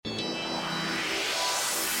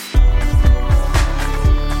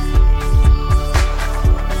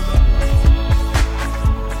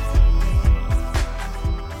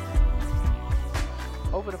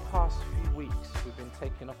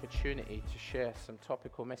share some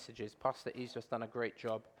topical messages. Pastor E's just done a great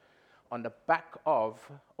job on the back of,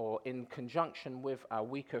 or in conjunction with, our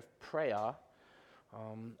week of prayer,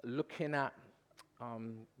 looking at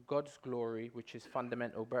God's glory, which is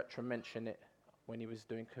fundamental. Bertram mentioned it when he was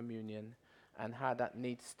doing communion, and how that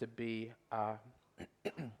needs to be our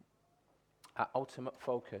ultimate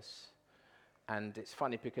focus. And it's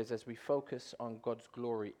funny because as we focus on God's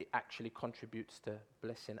glory, it actually contributes to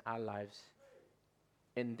blessing our lives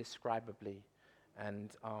indescribably.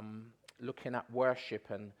 And looking at worship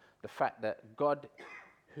and the fact that God,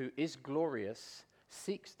 who is glorious,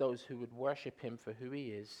 seeks those who would worship him for who he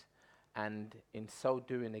is. And in so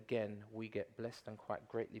doing, again, we get blessed and quite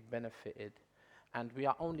greatly benefited. And we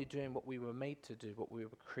are only doing what we were made to do, what we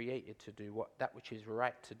were created to do, that which is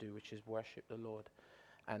right to do, which is worship the Lord.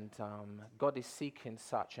 And God is seeking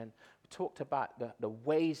such. And we talked about the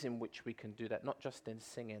ways in which we can do that, not just in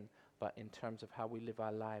singing, but in terms of how we live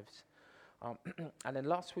our lives. And then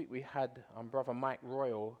last week we had Brother Mike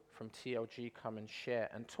Royal from TLG come and share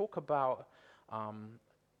and talk about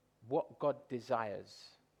what God desires.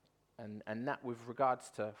 And that with regards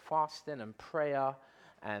to fasting and prayer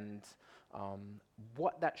and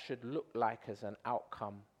what that should look like as an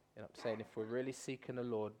outcome. You know what I'm saying? If we're really seeking the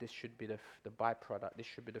Lord, this should be the byproduct. This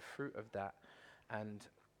should be the fruit of that.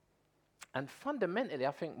 And fundamentally,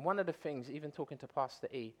 I think one of the things, even talking to Pastor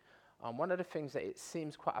E, one of the things that it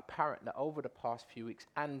seems quite apparent that over the past few weeks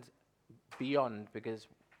and beyond, because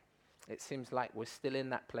it seems like we're still in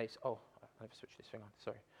that place. Oh, I've switched this thing on.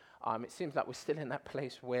 Sorry. It seems like we're still in that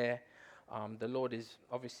place where the Lord is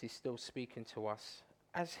obviously still speaking to us,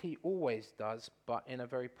 as he always does, but in a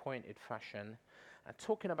very pointed fashion. And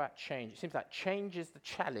talking about change, it seems like change is the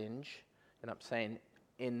challenge, you know what I'm saying,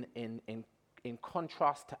 in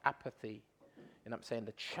contrast to apathy. You know what I'm saying?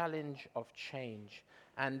 The challenge of change.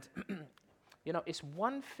 And, you know, it's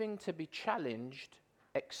one thing to be challenged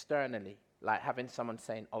externally, like having someone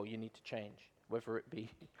saying, oh, you need to change, whether it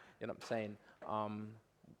be, you know what I'm saying,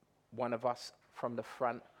 one of us from the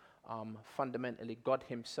front, fundamentally God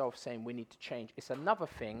himself saying we need to change. It's another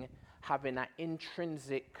thing having that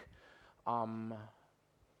intrinsic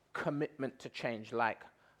commitment to change. Like,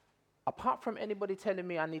 apart from anybody telling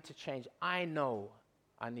me I need to change, I know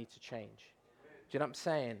I need to change. Do you know what I'm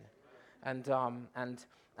saying? And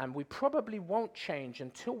we probably won't change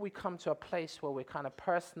until we come to a place where we're kind of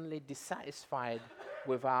personally dissatisfied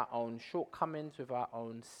with our own shortcomings, with our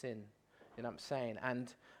own sin. You know what I'm saying?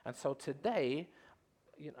 And so today,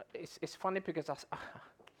 you know, it's funny because I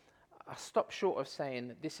stopped short of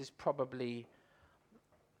saying this is probably.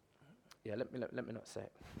 Yeah, let me not say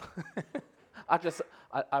it.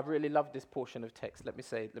 I really love this portion of text. Let me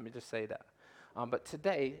just say that. But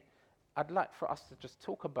today, I'd like for us to just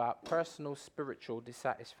talk about personal spiritual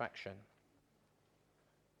dissatisfaction.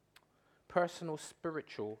 Personal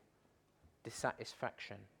spiritual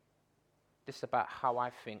dissatisfaction. This is about how I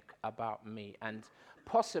think about me. And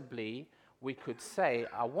possibly we could say,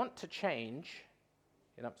 I want to change,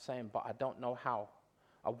 you know what I'm saying, but I don't know how.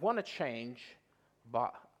 I want to change,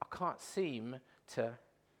 but I can't seem to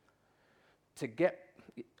get.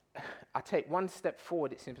 I take one step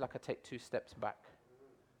forward, it seems like I take two steps back.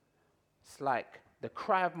 It's like the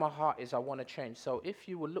cry of my heart is I want to change. So if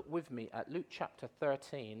you will look with me at Luke chapter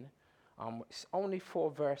 13, it's only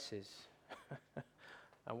 4 verses.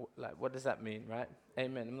 And like, what does that mean, right?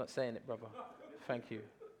 Amen. I'm not saying it, brother. Thank you.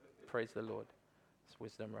 Praise the Lord. It's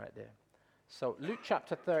wisdom right there. So Luke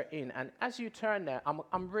chapter 13, and as you turn there,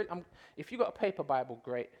 if you got a paper Bible,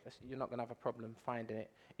 great. You're not going to have a problem finding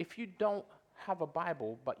it. If you don't have a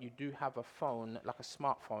Bible, but you do have a phone, like a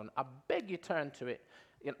smartphone, I beg you turn to it.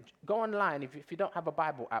 You know, go online. If you don't have a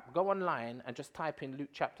Bible app, go online and just type in Luke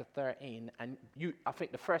chapter 13, and I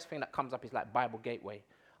think the first thing that comes up is like Bible Gateway.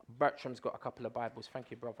 Bertram's got a couple of Bibles.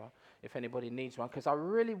 Thank you, brother, if anybody needs one, because I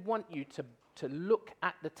really want you to look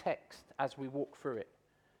at the text as we walk through it.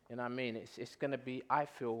 You know what I mean? It's going to be, I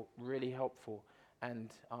feel, really helpful.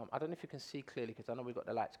 And I don't know if you can see clearly, because I know we've got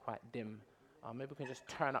the lights quite dim. Maybe we can just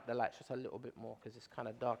turn up the lights just a little bit more, because it's kind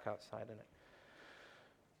of dark outside, isn't it?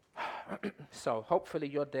 So hopefully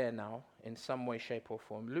you're there now in some way, shape, or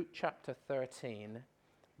form. Luke chapter 13,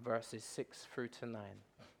 verses 6 through to 9.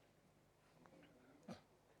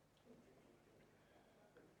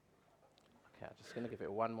 Okay, I'm just going to give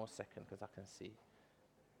it one more second because I can see.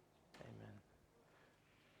 Amen.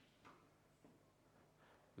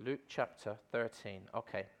 Luke chapter 13.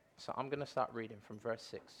 Okay, so I'm going to start reading from verse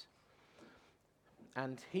 6.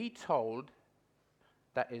 And he told,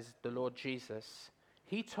 that is the Lord Jesus,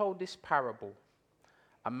 he told this parable.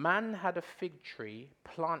 A man had a fig tree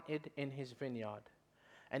planted in his vineyard,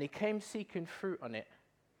 and he came seeking fruit on it,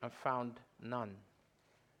 and found none.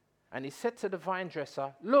 And he said to the vine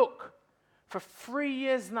dresser, look, for 3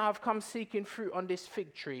 years now I've come seeking fruit on this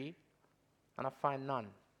fig tree, and I find none.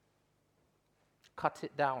 Cut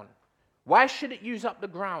it down. Why should it use up the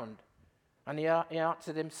ground? And he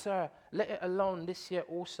answered him, sir, let it alone this year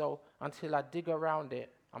also until I dig around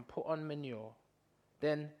it and put on manure.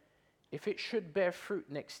 Then, if it should bear fruit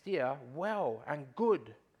next year, well and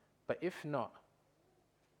good. But if not,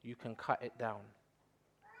 you can cut it down.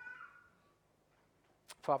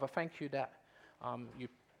 Father, thank you that you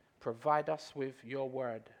provide us with your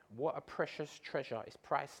word. What a precious treasure. It's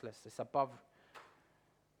priceless. It's above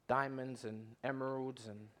diamonds and emeralds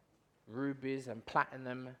and rubies and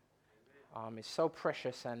platinum. It's so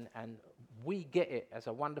precious, and we get it as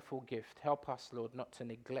a wonderful gift. Help us, Lord, not to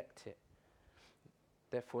neglect it.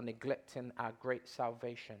 Therefore, neglecting our great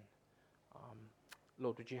salvation.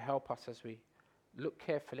 Lord, would you help us as we look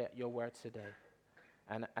carefully at your word today?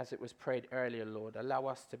 And as it was prayed earlier, Lord, allow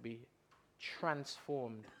us to be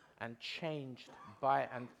transformed and changed by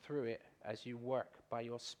and through it as you work by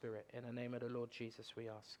your Spirit. In the name of the Lord Jesus, we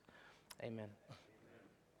ask. Amen.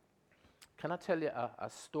 Can I tell you a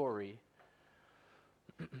story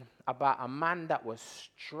about a man that was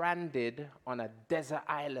stranded on a desert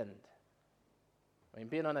island? I mean,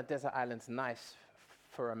 being on a desert island's nice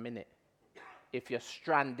for a minute. If you're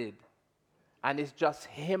stranded and it's just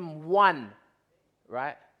him one,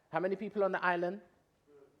 right? How many people on the island?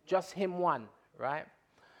 Just him one, right?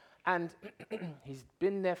 And he's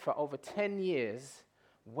been there for over 10 years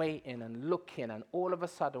waiting and looking, and all of a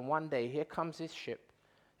sudden one day here comes his ship.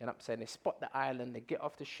 You know what I'm saying? They spot the island, they get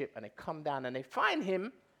off the ship and they come down and they find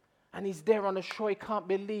him, and he's there on the shore. He can't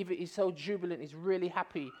believe it. He's so jubilant. He's really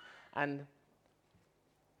happy. And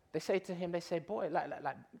they say to him, boy,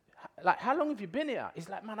 like, how long have you been here? He's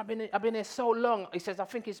like, man, I've been here so long. He says, I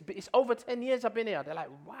think it's over 10 years I've been here. They're like,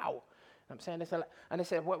 wow. I'm saying this, and they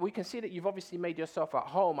said, well, we can see that you've obviously made yourself at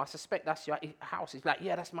home. I suspect that's your house. He's like,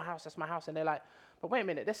 yeah, that's my house. And they're like, but wait a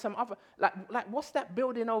minute, there's some other, like what's that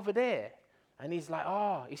building over there? And he's like,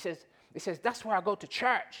 oh, he says, that's where I go to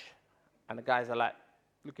church. And the guys are like,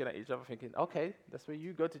 looking at each other thinking, okay, that's where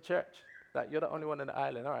you go to church. Like, you're the only one on the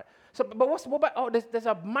island, all right. So, but what about, oh, there's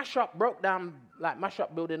a broke down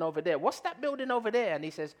building over there. What's that building over there? And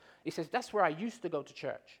he says, that's where I used to go to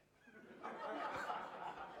church.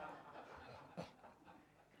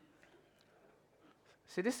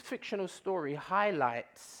 See, this fictional story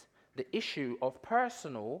highlights the issue of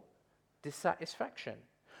personal dissatisfaction.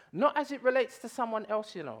 Not as it relates to someone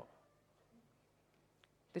else, you know.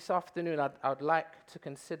 This afternoon, I'd like to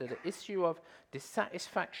consider the issue of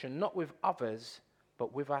dissatisfaction, not with others,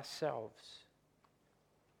 but with ourselves.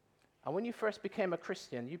 And when you first became a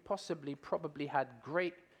Christian, you probably had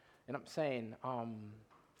great, you know what I'm saying,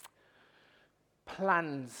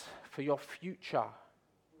 plans for your future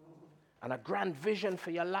and a grand vision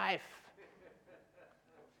for your life.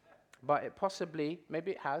 But it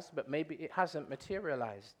maybe it has, but maybe it hasn't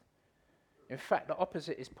materialized. In fact, the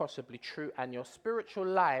opposite is possibly true, and your spiritual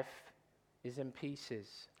life is in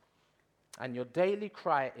pieces. And your daily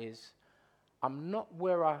cry is, I'm not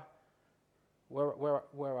where I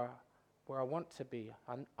want to be.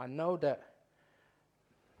 I know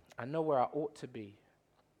where I ought to be.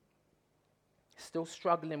 Still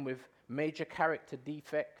struggling with major character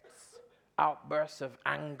defects, outbursts of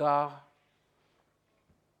anger.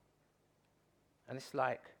 And it's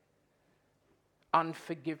like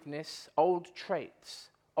unforgiveness, old traits,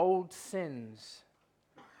 old sins.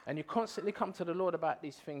 And you constantly come to the Lord about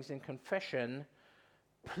these things in confession,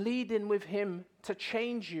 pleading with him to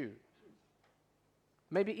change you.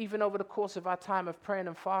 Maybe even over the course of our time of praying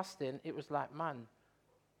and fasting, it was like, man,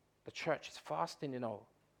 the church is fasting, you know,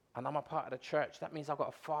 and I'm a part of the church. That means I've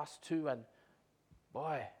got to fast too, and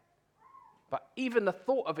boy. But even the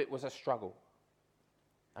thought of it was a struggle.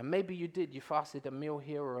 And maybe you fasted a meal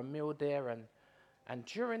here or a meal there, and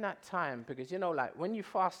during that time, because, you know, like when you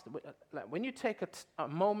fast, like when you take a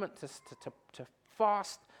moment to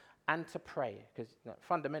fast and to pray, because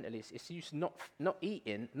fundamentally it's used not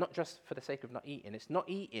eating, not just for the sake of not eating, it's not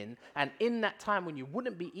eating, and in that time when you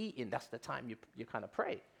wouldn't be eating, that's the time you kind of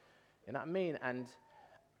pray. You know what I mean? And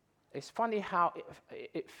it's funny how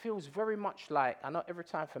it feels very much like, I know every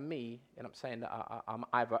time for me, and I'm saying that I'm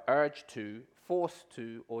either urged to, forced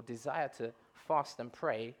to, or desire to fast and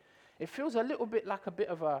pray, it feels a little bit like a bit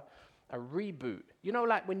of a reboot. You know,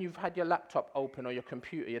 like when you've had your laptop open or your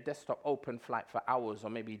computer, your desktop open for hours or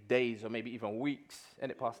maybe days or maybe even weeks, and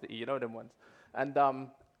it past the E, you know them ones. And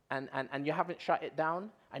and you haven't shut it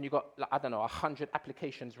down, and you've got, like, I don't know, 100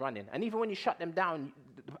 applications running. And even when you shut them down,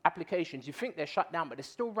 the applications, you think they're shut down, but they're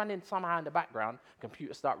still running somehow in the background.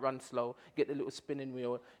 Computers start run slow, get the little spinning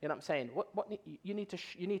wheel. You know what I'm saying? You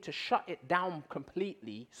need to shut it down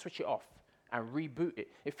completely, switch it off, and reboot it.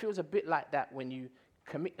 It feels a bit like that when you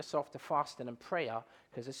commit yourself to fasting and prayer,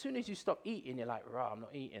 because as soon as you stop eating, you're like, rah, I'm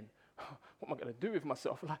not eating. What am I going to do with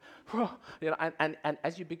myself? Like, you know, and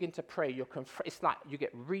as you begin to pray, it's like you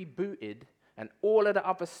get rebooted, and all of the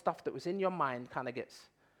other stuff that was in your mind kind of gets,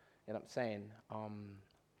 you know what I'm saying,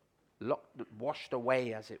 washed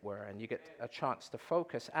away, as it were, and you get a chance to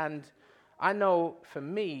focus. And I know for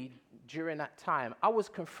me, during that time, I was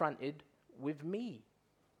confronted with me.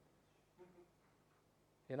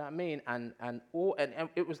 You know what I mean? And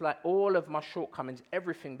it was like all of my shortcomings,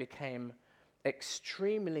 everything became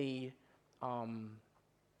extremely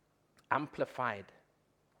amplified.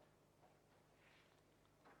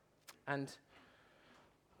 And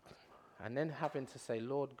then having to say,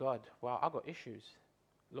 Lord God, wow, I got issues.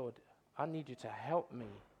 Lord, I need you to help me.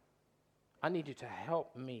 I need you to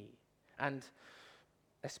help me. And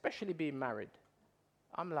especially being married,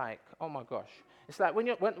 I'm like, oh my gosh. It's like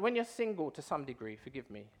when you're single to some degree, forgive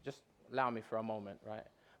me, just allow me for a moment, right?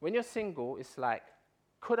 When you're single, it's like,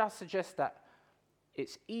 could I suggest that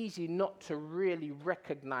it's easy not to really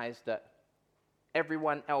recognize that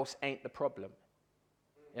everyone else ain't the problem?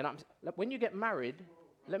 You know what I'm saying? When you get married,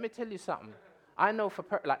 let me tell you something. I know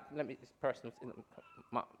it's personal,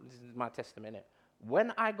 this is my testimony.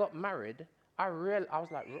 When I got married, I was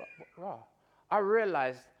like, raw. I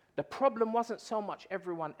realized the problem wasn't so much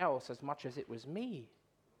everyone else as much as it was me.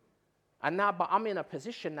 And now, but I'm in a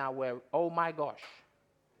position now where, oh my gosh,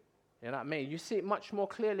 you know what I mean? You see it much more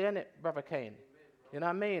clearly, innit, Brother Kane? You know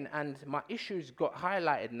what I mean? And my issues got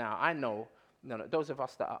highlighted now. I know, those of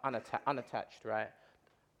us that are unattached, right?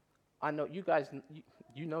 I know you guys,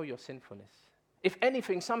 you know your sinfulness. If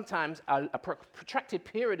anything, sometimes a protracted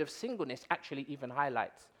period of singleness actually even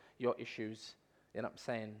highlights your issues. You know what I'm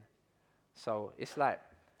saying? So it's like,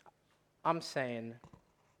 I'm saying,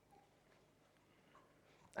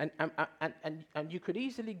 and you could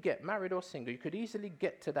easily get married or single, you could easily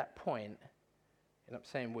get to that point, you know what I'm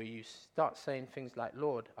saying, where you start saying things like,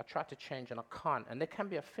 Lord, I try to change and I can't. And there can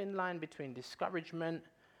be a thin line between discouragement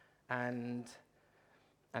and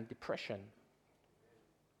depression.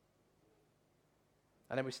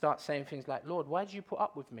 And then we start saying things like, Lord, why did you put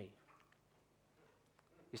up with me?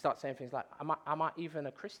 You start saying things like, am I even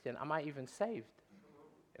a Christian? Am I even saved?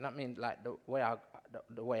 You know what I mean? Like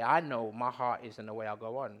the way I know my heart is and the way I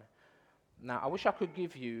go on. Now, I wish I could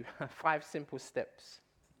give you 5 simple steps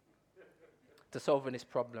to solving this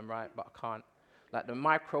problem, right? But I can't. Like the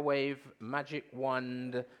microwave, magic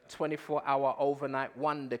wand, 24-hour overnight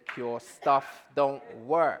wonder cure stuff don't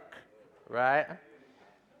work, right?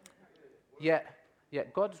 Yet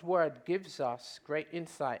God's word gives us great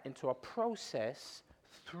insight into a process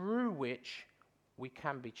through which we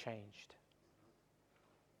can be changed.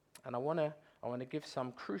 And I want to give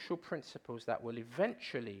some crucial principles that will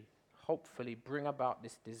eventually, hopefully, bring about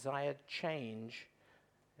this desired change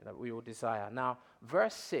that we all desire. Now,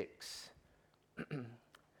 verse 6,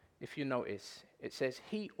 if you notice, it says,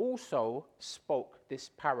 he also spoke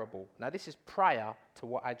this parable. Now, this is prior to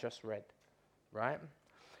what I just read, right?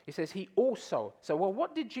 He says he also. So, well,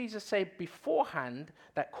 what did Jesus say beforehand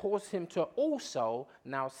that caused him to also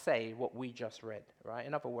now say what we just read, right?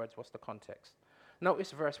 In other words, what's the context?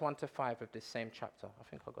 Notice verse 1 to 5 of this same chapter. I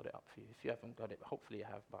think I got it up for you. If you haven't got it, hopefully you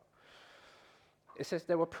have. But it says,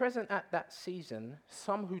 there were present at that season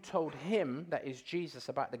some who told him, that is Jesus,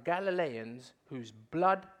 about the Galileans whose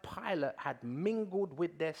blood Pilate had mingled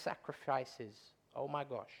with their sacrifices. Oh my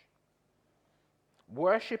gosh.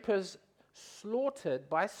 Worshippers slaughtered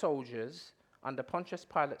by soldiers under Pontius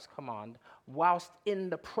Pilate's command whilst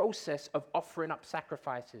in the process of offering up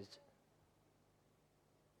sacrifices.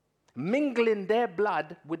 Mingling their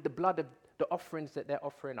blood with the blood of the offerings that they're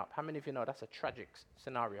offering up. How many of you know that's a tragic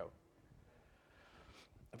scenario?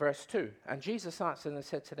 Verse 2, and Jesus answered and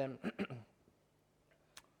said to them,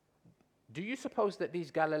 do you suppose that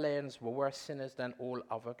these Galileans were worse sinners than all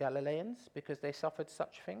other Galileans because they suffered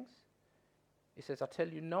such things? He says, I tell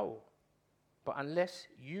you no, but unless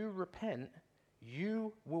you repent,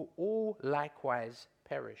 you will all likewise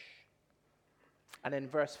perish. And in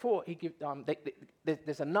verse 4, he gives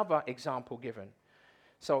there's another example given.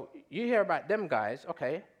 So you hear about them guys,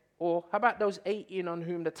 okay, or how about those 18 on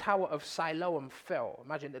whom the Tower of Siloam fell?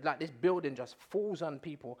 Imagine that, like, this building just falls on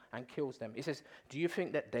people and kills them. He says, do you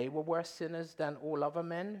think that they were worse sinners than all other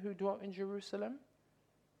men who dwelt in Jerusalem?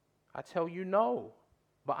 I tell you no,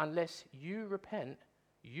 but unless you repent,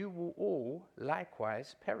 you will all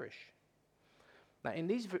likewise perish. Now, in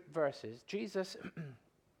these verses, Jesus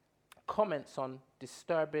comments on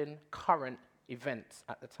disturbing current events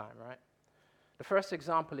at the time, right? The first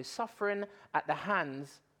example is suffering at the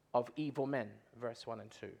hands of evil men, verse 1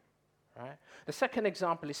 and 2, right? The second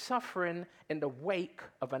example is suffering in the wake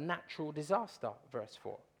of a natural disaster, verse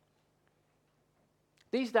 4.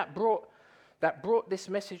 These that brought this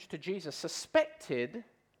message to Jesus suspected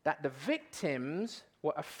that the victims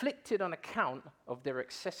were afflicted on account of their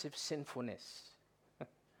excessive sinfulness.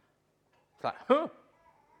 It's like,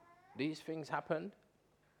 these things happened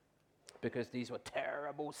because these were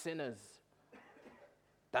terrible sinners.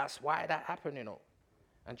 That's why that happened,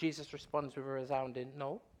 And Jesus responds with a resounding,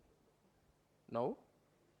 no.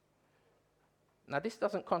 Now, this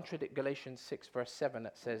doesn't contradict Galatians 6, verse 7,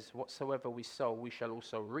 that says, whatsoever we sow, we shall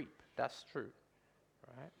also reap. That's true,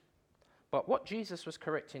 right? But what Jesus was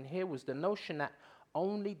correcting here was the notion that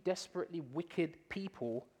only desperately wicked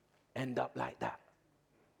people end up like that.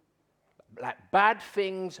 Like bad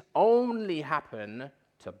things only happen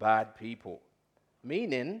to bad people.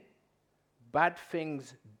 Meaning, bad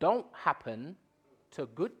things don't happen to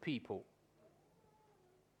good people.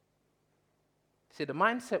 See, the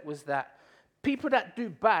mindset was that people that do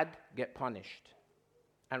bad get punished.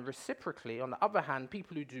 And reciprocally, on the other hand,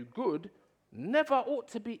 people who do good never ought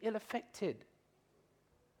to be ill-affected.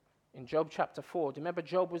 In Job chapter 4, do you remember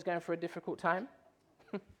Job was going through a difficult time?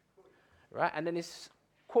 Right? And then his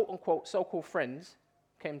quote-unquote so-called friends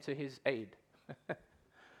came to his aid.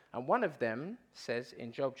 And one of them says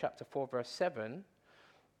in Job chapter 4, verse 7,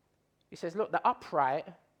 he says, look, the upright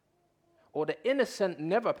or the innocent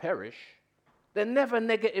never perish. They're never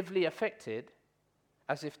negatively affected,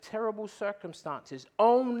 as if terrible circumstances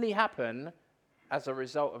only happen as a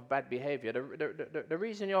result of bad behavior. The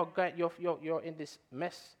reason you're in this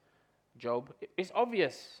mess, Job, is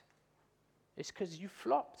obvious. It's because you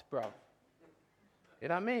flopped, bro. You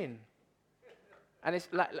know what I mean? And it's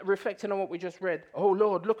like reflecting on what we just read. Oh,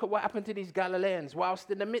 Lord, look at what happened to these Galileans whilst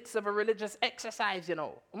in the midst of a religious exercise, There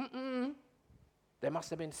must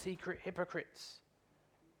have been secret hypocrites.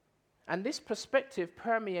 And this perspective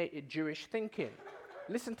permeated Jewish thinking.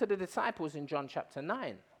 Listen to the disciples in John chapter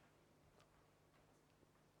 9.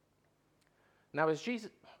 Now as Jesus...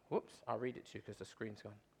 I'll read it to you because the screen's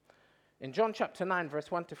gone. In John chapter 9,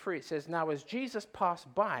 verse 1 to 3, it says, now as Jesus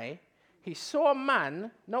passed by, he saw a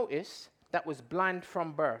man, notice, that was blind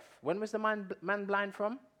from birth. When was the man blind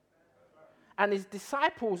from? And his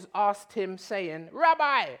disciples asked him, saying,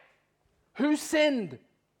 Rabbi, who sinned?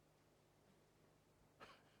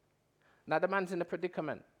 Now the man's in a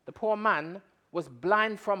predicament. The poor man was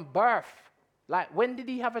blind from birth. Like, when did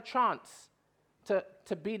he have a chance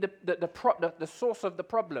to be the source of the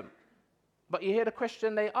problem? But you hear the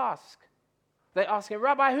question they ask. They ask him,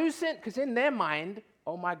 Rabbi, who sinned? Because in their mind,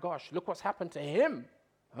 oh my gosh, look what's happened to him.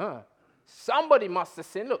 Somebody must have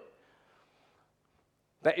sinned. Look,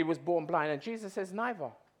 that he was born blind. And Jesus says, neither.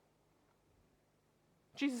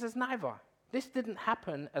 Jesus says, neither. This didn't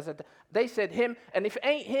happen as a... They said him, and if it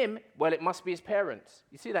ain't him, well, it must be his parents.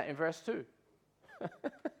 You see that in verse 2.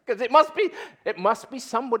 Because it must be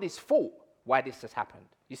somebody's fault why this has happened.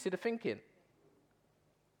 You see the thinking?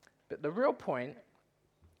 But the real point,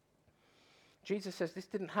 Jesus says this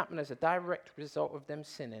didn't happen as a direct result of them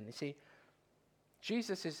sinning. You see,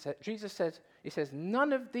 Jesus says,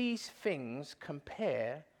 none of these things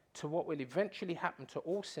compare to what will eventually happen to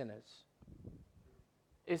all sinners.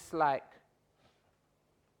 It's like,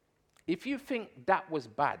 if you think that was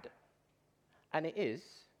bad, and it is,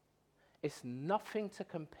 it's nothing to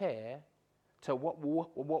compare to what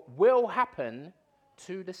will happen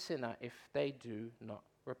to the sinner if they do not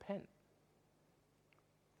repent.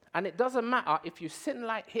 And it doesn't matter if you sin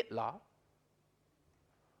like Hitler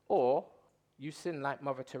or you sin like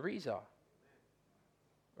Mother Teresa.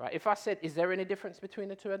 Right? If I said, is there any difference between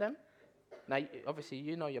the two of them? Now, obviously,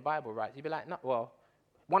 you know your Bible, right? You'd be like, no, well,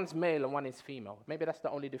 one's male and one is female. Maybe that's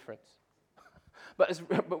the only difference.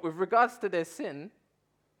 But with regards to their sin,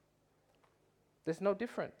 there's no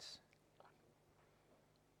difference.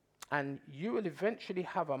 And you will eventually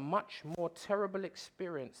have a much more terrible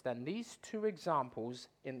experience than these two examples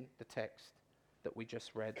in the text that we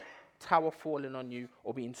just read. Tower falling on you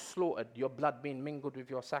or being slaughtered, your blood being mingled with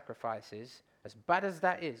your sacrifices. As bad as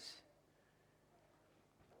that is,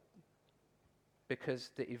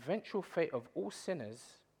 because the eventual fate of all sinners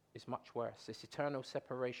is much worse. It's eternal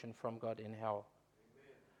separation from God in hell.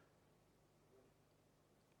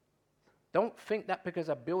 Don't think that because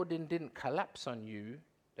a building didn't collapse on you,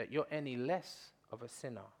 that you're any less of a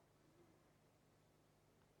sinner.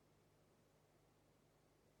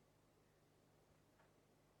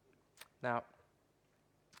 Now,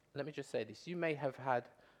 let me just say this. You may have had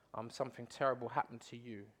something terrible happen to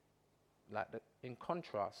you. In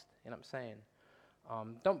contrast, you know what I'm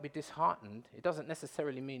saying? Don't be disheartened. It doesn't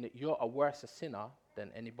necessarily mean that you're a worse sinner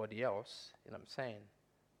than anybody else, you know what I'm saying?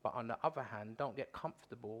 But on the other hand, don't get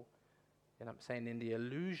comfortable, you know what I'm saying, in the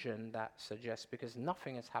illusion that suggests because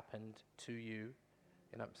nothing has happened to you,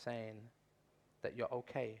 you know what I'm saying, that you're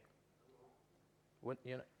okay.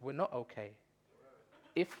 We're not okay.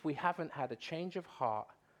 If we haven't had a change of heart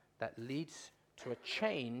that leads to a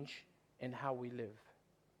change in how we live.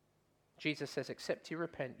 Jesus says, except you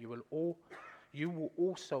repent, you will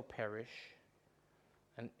also perish.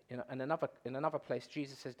 And in another place,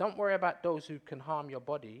 Jesus says, don't worry about those who can harm your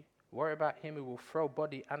body. Worry about him who will throw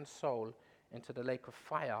body and soul into the lake of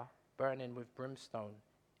fire, burning with brimstone,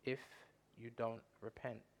 if you don't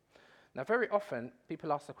repent. Now, very often,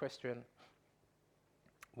 people ask the question,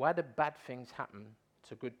 why do bad things happen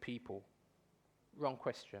to good people? Wrong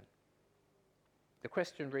question. The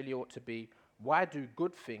question really ought to be, why do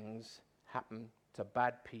good things happen to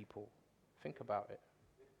bad people? Think about it.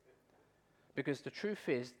 Because the truth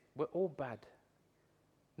is, we're all bad.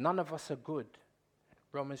 None of us are good.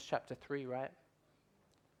 Romans chapter 3, right?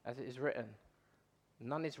 As it is written,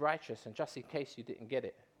 none is righteous. And just in case you didn't get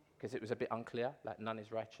it, because it was a bit unclear, like none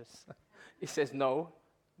is righteous. It says, no,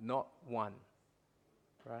 not one.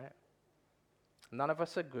 Right? None of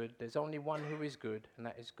us are good. There's only one who is good, and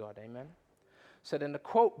that is God. Amen? So then the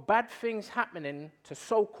quote, bad things happening to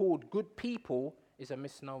so-called good people is a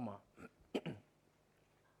misnomer.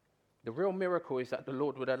 The real miracle is that the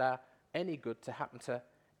Lord would allow any good to happen to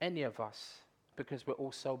any of us because we're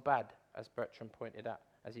all so bad, as Bertrand pointed out,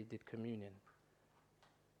 as he did communion.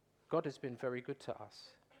 God has been very good to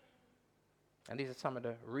us. And these are some of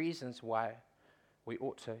the reasons why we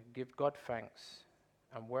ought to give God thanks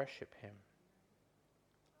and worship him.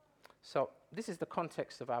 So this is the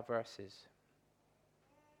context of our verses,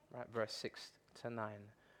 right? Verse 6 to 9.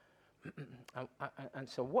 And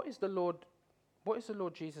so what is the Lord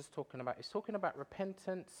Jesus talking about? He's talking about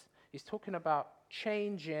repentance. He's talking about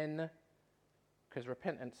changing, because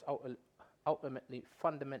repentance ultimately,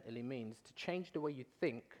 fundamentally means to change the way you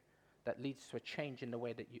think that leads to a change in the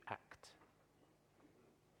way that you act.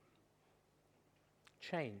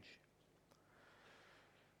 Change.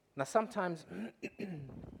 Now sometimes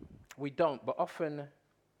we don't, but often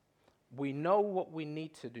we know what we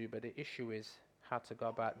need to do, but the issue is how to go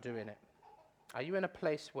about doing it. Are you in a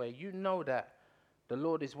place where you know that the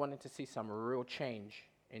Lord is wanting to see some real change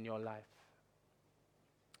in your life?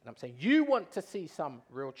 And I'm saying you want to see some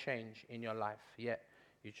real change in your life, yet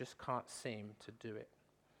you just can't seem to do it.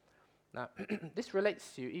 Now, this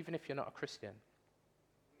relates to you even if you're not a Christian.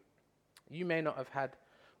 You may not have had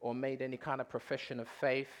or made any kind of profession of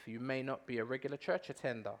faith. You may not be a regular church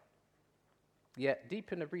attender. Yet,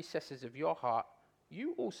 deep in the recesses of your heart,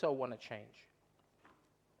 you also want to change.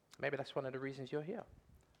 Maybe that's one of the reasons you're here.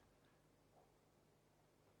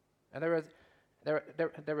 And there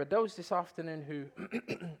are those this afternoon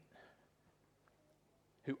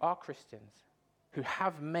who are Christians, who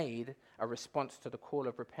have made a response to the call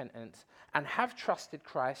of repentance and have trusted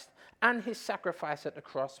Christ and his sacrifice at the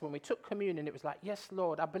cross. When we took communion, it was like, yes,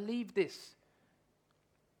 Lord, I believe this.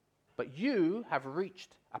 But you have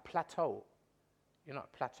reached a plateau. You know what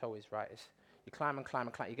a plateau is, right? You climb and climb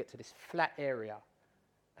and climb. You get to this flat area.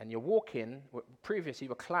 And you're walking. Previously, you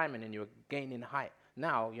were climbing and you were gaining height.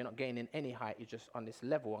 Now, you're not gaining any height. You're just on this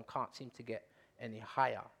level and can't seem to get any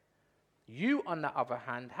higher. You, on the other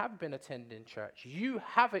hand, have been attending church. You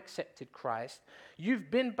have accepted Christ. You've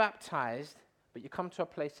been baptized, but you come to a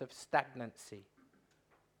place of stagnancy.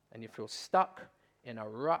 And you feel stuck in a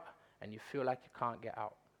rut, and you feel like you can't get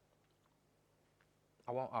out.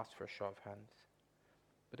 I won't ask for a show of hands.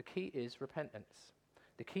 But the key is repentance.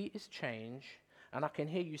 The key is change. And I can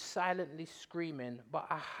hear you silently screaming, but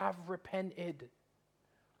I have repented.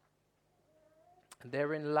 And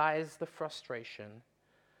therein lies the frustration.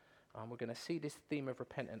 We're going to see this theme of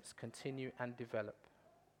repentance continue and develop.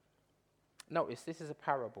 Notice, this is a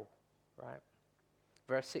parable, right?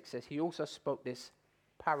 Verse 6 says, he also spoke this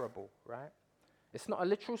parable, right? It's not a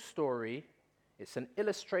literal story. It's an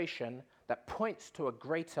illustration that points to a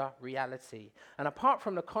greater reality. And apart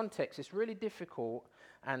from the context, it's really difficult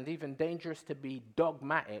and even dangerous to be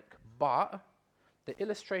dogmatic, but the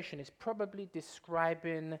illustration is probably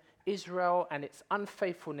describing Israel and its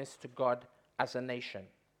unfaithfulness to God as a nation.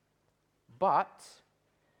 But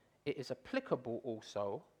it is applicable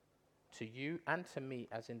also to you and to me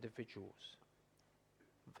as individuals.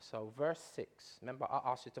 So verse 6, remember I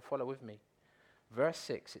asked you to follow with me. Verse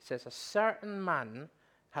 6, it says, a certain man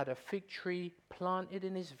had a fig tree planted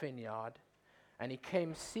in his vineyard, and he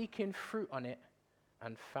came seeking fruit on it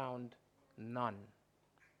and found none.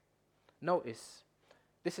 Notice,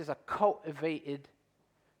 this is a cultivated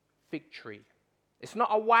fig tree. It's not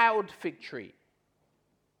a wild fig tree.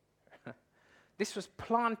 This was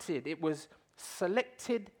planted. It was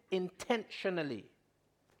selected intentionally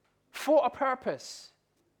for a purpose.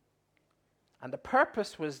 And the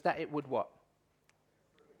purpose was that it would what?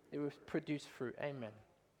 It would produce fruit. Amen.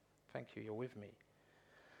 Thank you, you're with me.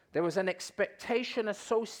 There was an expectation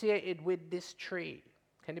associated with this tree.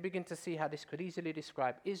 Can you begin to see how this could easily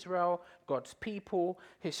describe Israel, God's people,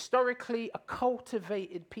 historically a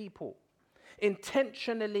cultivated people,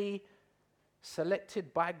 intentionally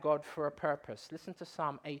selected by God for a purpose? Listen to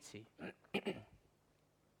Psalm 80.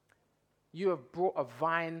 You have brought a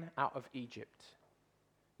vine out of Egypt.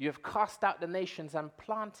 You have cast out the nations and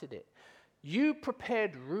planted it. You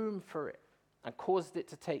prepared room for it and caused it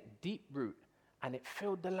to take deep root, and it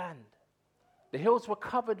filled the land. The hills were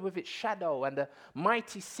covered with its shadow, and the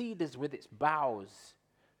mighty cedars with its boughs.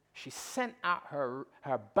 She sent out her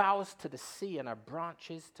boughs to the sea and her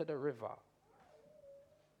branches to the river.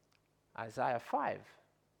 Isaiah 5,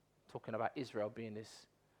 talking about Israel being this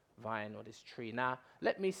vine or this tree. Now,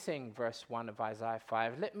 let me sing verse 1 of Isaiah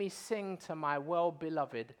 5. Let me sing to my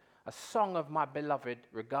well-beloved a song of my beloved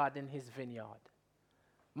regarding his vineyard.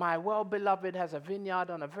 My well-beloved has a vineyard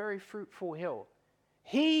on a very fruitful hill.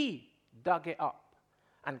 He dug it up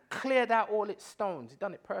and cleared out all its stones. He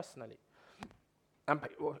done it personally. And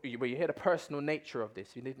you hear the personal nature of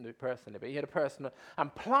this. You didn't do it personally, but you hear the personal.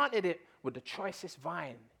 And planted it with the choicest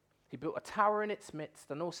vine. He built a tower in its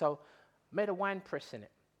midst and also made a winepress in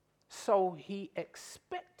it. So he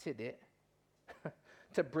expected it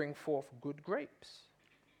to bring forth good grapes.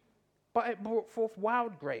 But it brought forth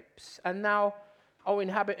wild grapes. And now, O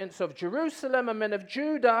inhabitants of Jerusalem and men of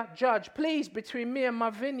Judah, judge, please, between me and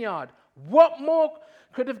my vineyard. What more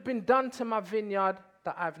could have been done to my vineyard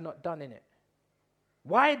that I've not done in it?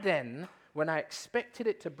 Why then, when I expected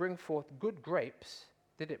it to bring forth good grapes,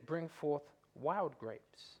 did it bring forth wild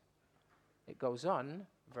grapes? It goes on,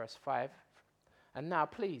 verse 5. And now,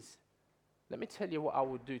 please, let me tell you what I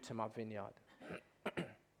will do to my vineyard.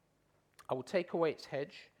 I will take away its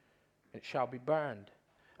hedge, and it shall be burned,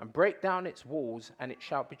 and break down its walls, and it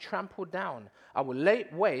shall be trampled down. I will lay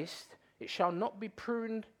it waste, it shall not be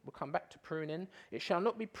pruned. We'll come back to pruning. It shall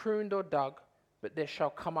not be pruned or dug, but there shall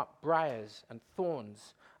come up briars and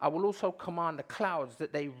thorns. I will also command the clouds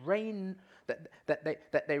that they rain,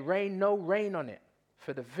 that they rain no rain on it.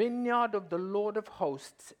 For the vineyard of the Lord of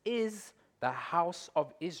hosts is the house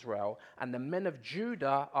of Israel, and the men of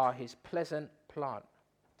Judah are his pleasant plant.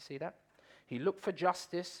 See that? He looked for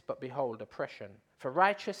justice, but behold, oppression. For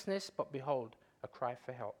righteousness, but behold, a cry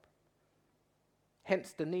for help.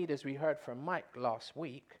 Hence the need, as we heard from Mike last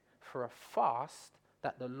week, for a fast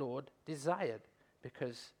that the Lord desired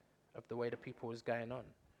because of the way the people was going on.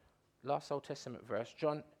 Last Old Testament verse,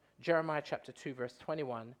 Jeremiah chapter 2, verse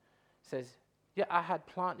 21 says, Yet I had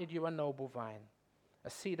planted you a noble vine, a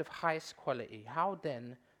seed of highest quality. How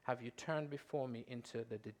then have you turned before me into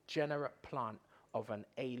the degenerate plant of an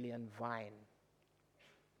alien vine?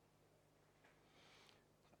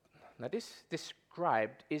 Now this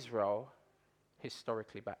described Israel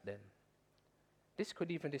historically back then. This could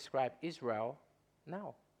even describe Israel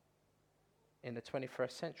now in the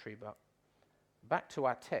 21st century. But back to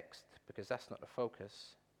our text, because that's not the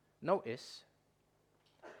focus. Notice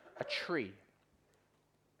a tree,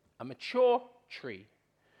 a mature tree,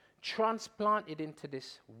 transplanted into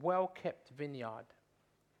this well-kept vineyard.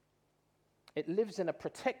 It lives in a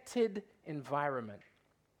protected environment,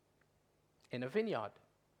 in a vineyard.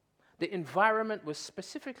 The environment was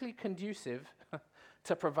specifically conducive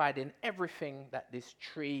to providing everything that this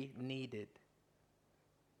tree needed.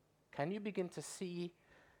 Can you begin to see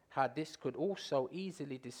how this could also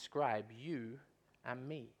easily describe you and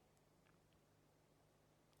me?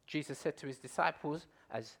 Jesus said to his disciples,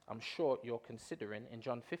 as I'm sure you're considering, in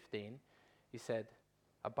John 15, he said,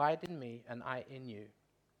 Abide in me and I in you.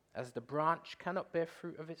 As the branch cannot bear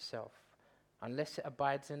fruit of itself unless it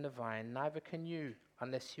abides in the vine, neither can you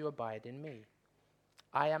unless you abide in me.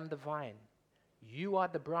 I am the vine. You are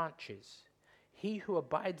the branches. He who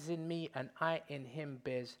abides in me and I in him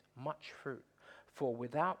bears much fruit. For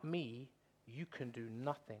without me, you can do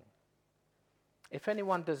nothing. If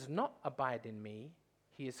anyone does not abide in me,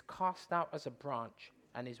 he is cast out as a branch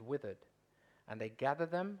and is withered. And they gather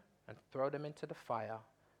them and throw them into the fire,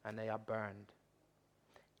 and they are burned.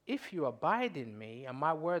 If you abide in me, and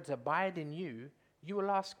my words abide in you, you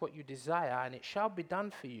will ask what you desire, and it shall be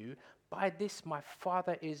done for you. By this my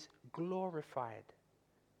Father is glorified,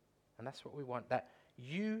 And that's what we want, that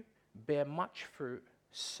you bear much fruit,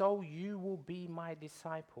 so you will be my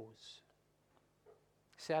disciples.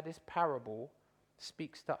 See how this parable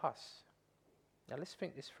speaks to us. Now let's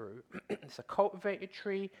think this through. It's a cultivated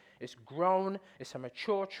tree, it's grown, it's a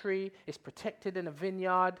mature tree, it's protected in a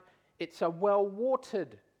vineyard, it's a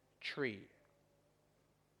well-watered tree.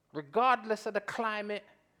 Regardless of the climate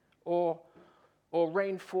or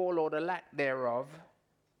rainfall or the lack thereof,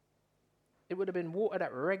 it would have been watered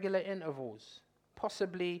at regular intervals,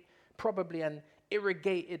 probably an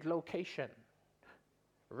irrigated location.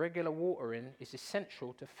 Regular watering is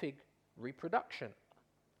essential to fig reproduction.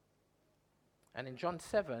 And in John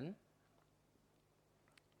 7,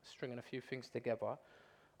 stringing a few things together,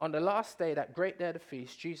 on the last day, that great day of the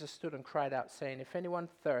feast, Jesus stood and cried out, saying, if anyone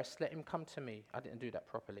thirsts, let him come to me. I didn't do that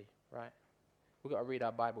properly, right? We've got to read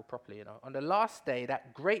our Bible properly, you know. On the last day,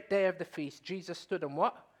 that great day of the feast, Jesus stood and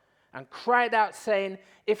what? And cried out, saying,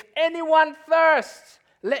 if anyone thirsts,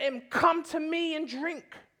 let him come to me and drink.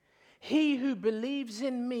 He who believes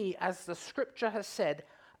in me, as the scripture has said,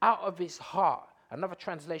 out of his heart, another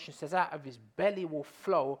translation says, out of his belly will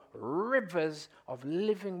flow rivers of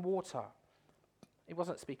living water. He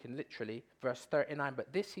wasn't speaking literally, verse 39,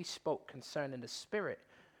 but this he spoke concerning the Spirit,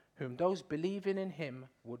 whom those believing in him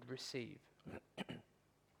would receive.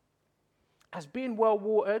 As being well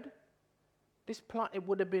watered, this plant, it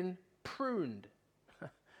would have been pruned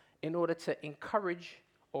in order to encourage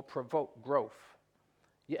or provoke growth.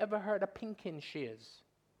 You ever heard of pinking shears?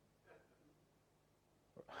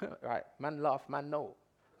 Right, man laugh, man know.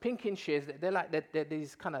 Pinking shears, they're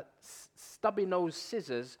these kind of stubby nose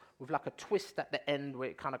scissors with like a twist at the end where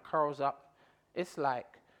it kind of curls up. It's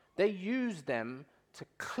like they use them to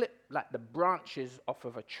clip like the branches off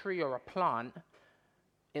of a tree or a plant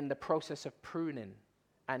in the process of pruning.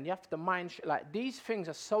 And you have to mind, like these things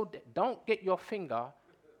are so, don't get your finger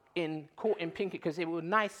caught in pinky, because it will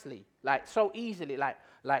nicely, like so easily, like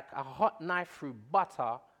a hot knife through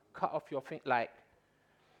butter, cut off your finger, like.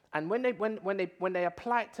 And when they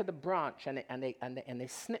apply it to the branch and they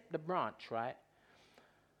snip the branch, right,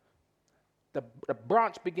 the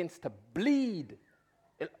branch begins to bleed,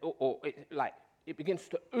 it begins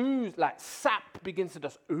to ooze, like sap begins to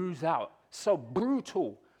just ooze out. So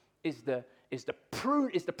brutal is the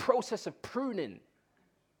process of pruning.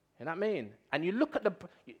 You know what I mean? And you look at the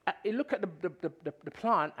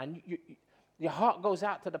plant, and your heart goes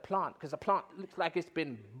out to the plant, because the plant looks like it's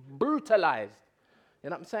been brutalized. You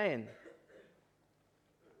know what I'm saying?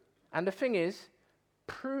 And the thing is,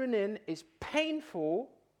 pruning is painful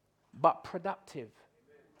but productive.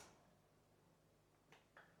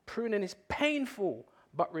 Pruning is painful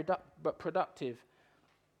but productive.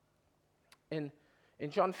 In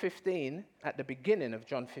John 15, at the beginning of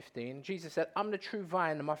John 15, Jesus said, I'm the true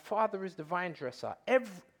vine and my Father is the vine dresser.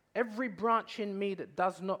 Every branch in me that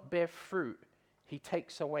does not bear fruit, he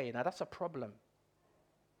takes away. Now that's a problem.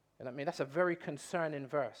 You know what I mean? That's a very concerning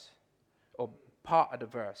verse, or part of the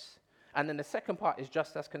verse. And then the second part is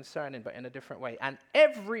just as concerning, but in a different way. And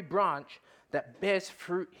every branch that bears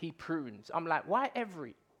fruit, he prunes. I'm like, why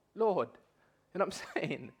every? Lord, you know what I'm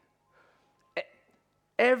saying?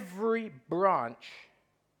 Every branch,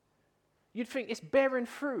 you'd think it's bearing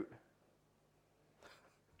fruit.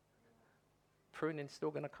 Pruning's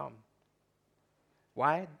still going to come.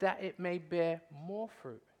 Why? That it may bear more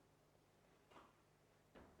fruit.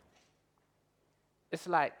 It's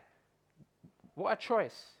like, what a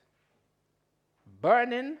choice.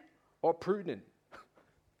 Burning or pruning.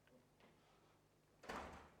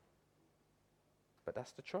 But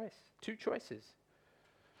that's the choice. Two choices.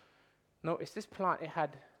 Notice this plant, it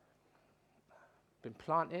had been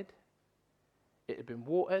planted, it had been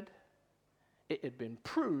watered, it had been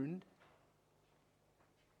pruned,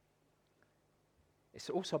 it's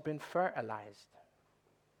also been fertilized.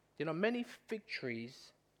 You know, many fig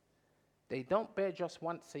trees, they don't bear just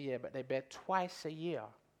once a year, but they bear twice a year.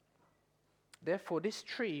 Therefore, this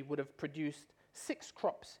tree would have produced 6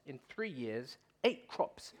 crops in 3 years, 8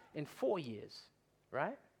 crops in 4 years,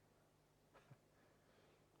 right?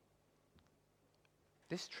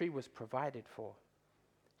 This tree was provided for.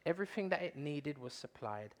 Everything that it needed was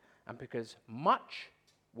supplied. And because much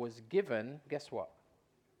was given, guess what?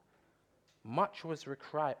 Much was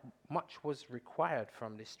required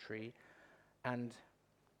from this tree. And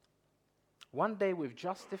one day with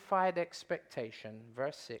justified expectation,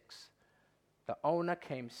 verse 6, the owner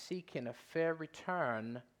came seeking a fair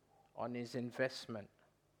return on his investment.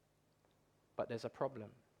 But there's a problem.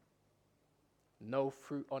 No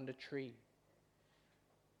fruit on the tree.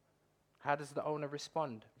 How does the owner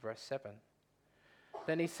respond? Verse 7.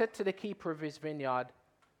 Then he said to the keeper of his vineyard,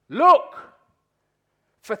 look,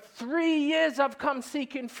 For 3 years I've come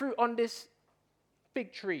seeking fruit on this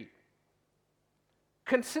fig tree.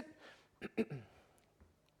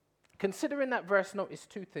 Considering that verse, notice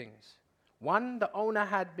two things. One, the owner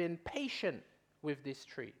had been patient with this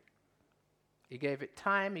tree. He gave it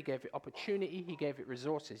time, he gave it opportunity, he gave it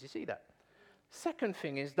resources. You see that? Second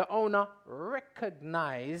thing is the owner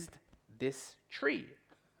recognized this tree.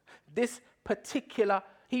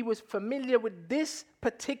 He was familiar with this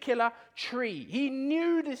particular tree. He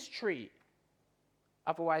knew this tree.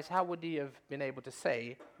 Otherwise, how would he have been able to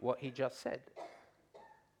say what he just said?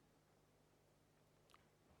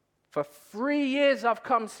 For 3 years I've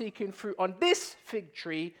come seeking fruit on this fig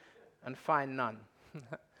tree and find none.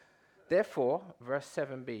 Therefore, verse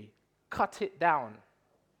 7b, cut it down.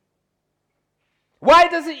 Why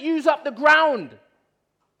does it use up the ground?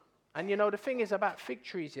 And you know, the thing is about fig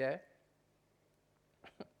trees, yeah?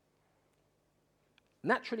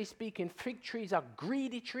 Naturally speaking, fig trees are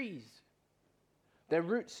greedy trees. Their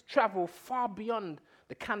roots travel far beyond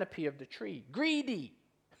the canopy of the tree. Greedy.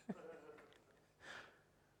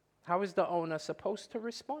 How is the owner supposed to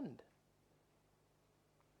respond?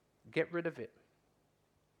 Get rid of it.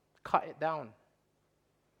 Cut it down.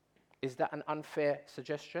 Is that an unfair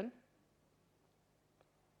suggestion?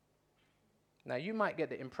 Now, you might get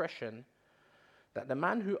the impression that the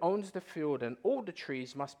man who owns the field and all the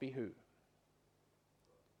trees must be who?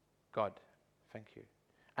 God. Thank you.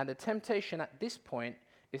 And the temptation at this point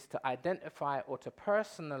is to identify or to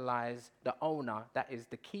personalize the owner, that is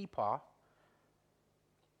the keeper.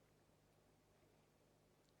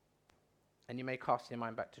 And you may cast your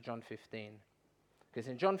mind back to John 15. Because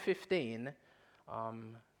in John 15,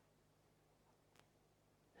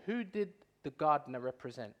 who did the gardener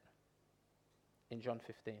represent in John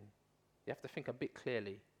 15? You have to think a bit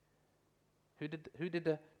clearly. Who did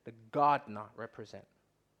the gardener represent?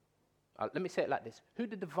 Let me say it like this. Who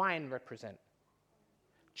did the vine represent?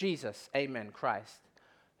 Jesus, amen, Christ.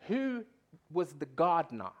 Who was the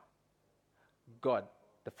gardener? God,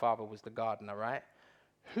 the Father was the gardener, right?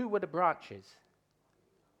 Who were the branches?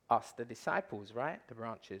 Us, the disciples, right? The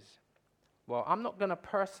branches. Well, I'm not going to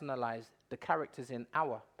personalize the characters in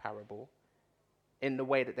our parable in the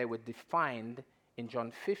way that they were defined in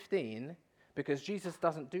John 15, because Jesus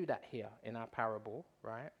doesn't do that here in our parable,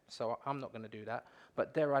 right? So I'm not going to do that.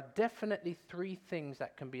 But there are definitely three things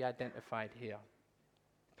that can be identified here.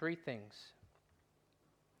 Three things.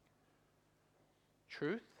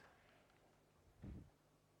 Truth,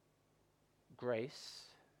 grace,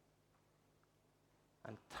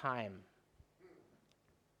 and time.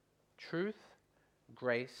 Truth,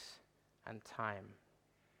 grace, and time.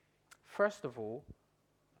 First of all,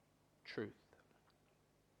 truth.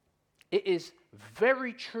 It is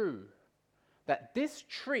very true that this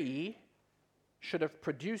tree should have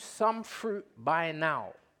produced some fruit by now.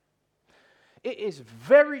 It is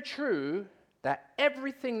very true that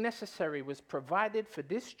everything necessary was provided for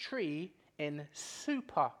this tree in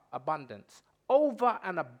super abundance, over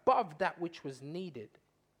and above that which was needed.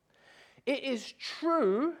 It is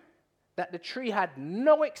true that the tree had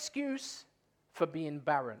no excuse for being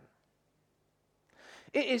barren.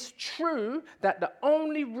 It is true that the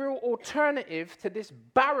only real alternative to this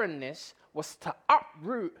barrenness was to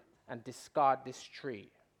uproot and discard this tree.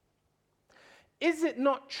 Is it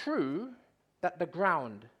not true that the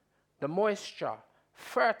ground, the moisture,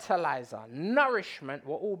 fertilizer, nourishment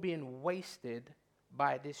were all being wasted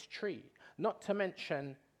by this tree? Not to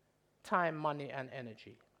mention time, money, and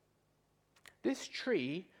energy. This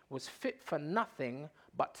tree was fit for nothing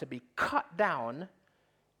but to be cut down.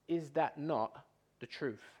 Is that not the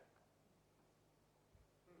truth?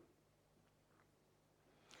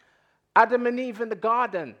 Adam and Eve in the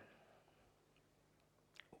garden.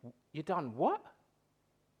 You done what?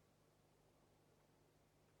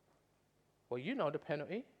 Well, you know the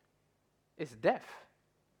penalty. It's death.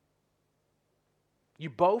 You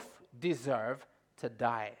both deserve to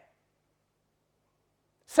die.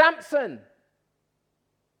 Samson,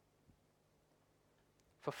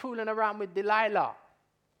 for fooling around with Delilah.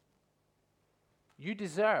 You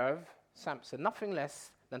deserve, Samson, nothing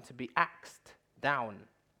less than to be axed down.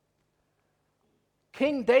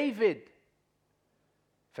 King David,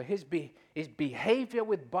 for his behavior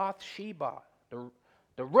with Bathsheba.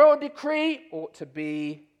 The royal decree ought to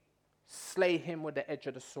be slay him with the edge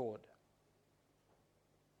of the sword.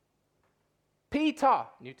 Peter,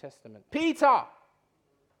 New Testament. Peter,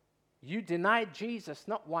 you denied Jesus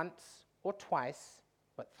not once or twice,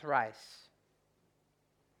 but thrice.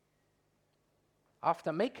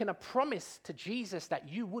 After making a promise to Jesus that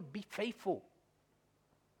you would be faithful,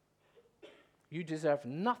 you deserve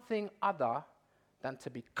nothing other than to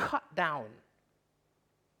be cut down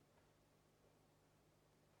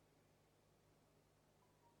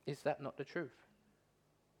Is that not the truth?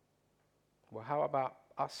 Well, how about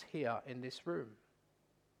us here in this room?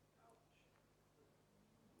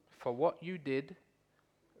 For what you did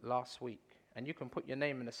last week, and you can put your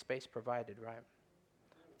name in the space provided, right?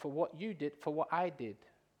 For what you did, for what I did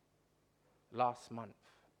last month,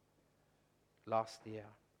 last year,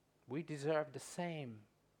 we deserve the same.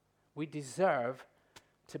 We deserve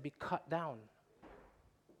to be cut down.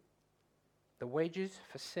 The wages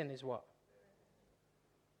for sin is what?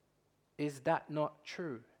 Is that not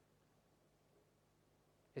true?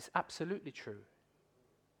 It's absolutely true.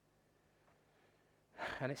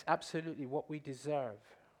 And it's absolutely what we deserve.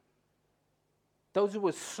 Those who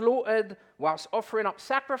were slaughtered whilst offering up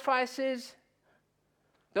sacrifices,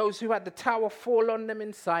 those who had the tower fall on them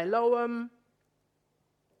in Siloam,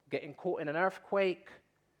 getting caught in an earthquake,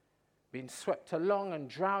 being swept along and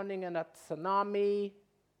drowning in a tsunami,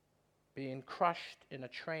 being crushed in a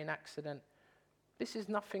train accident. This is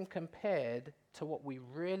nothing compared to what we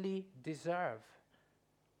really deserve.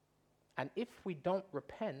 And if we don't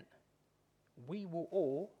repent, we will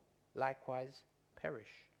all likewise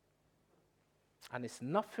perish. And it's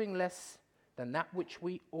nothing less than that which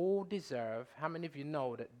we all deserve. How many of you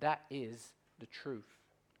know that that is the truth?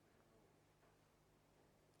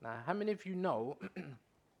 Now, how many of you know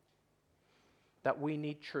that we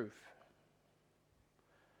need truth?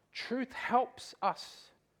 Truth helps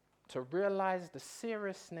us to realize the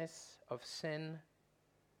seriousness of sin.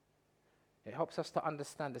 It helps us to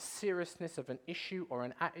understand the seriousness of an issue or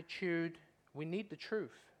an attitude. We need the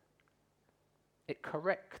truth. It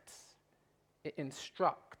corrects, it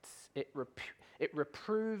instructs, it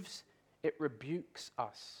reproves, it rebukes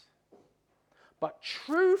us. But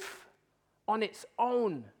truth on its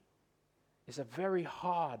own is a very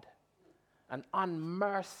hard and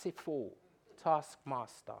unmerciful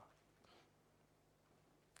taskmaster.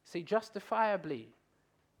 See, justifiably,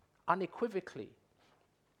 unequivocally,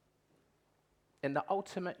 in the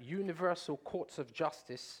ultimate universal courts of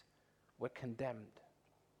justice, we're condemned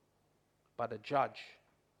by the judge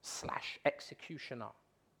 / executioner.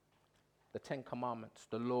 The 10 Commandments,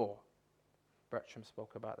 the law. Bertram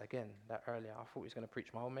spoke about again that earlier. I thought he was going to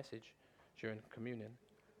preach my whole message during communion.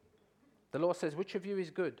 The law says, which of you is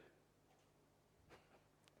good?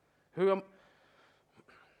 You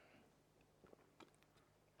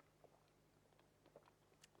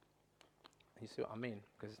see what I mean?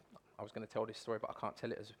 Because I was going to tell this story, but I can't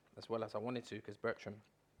tell it as well as I wanted to because Bertram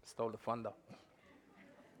stole the thunder.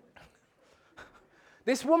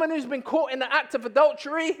 This woman who's been caught in the act of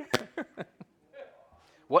adultery,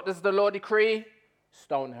 what does the law decree?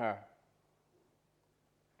 Stone her.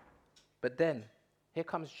 But then, here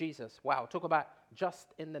comes Jesus. Wow, talk about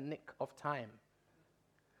just in the nick of time.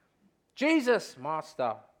 Jesus,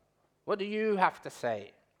 Master, what do you have to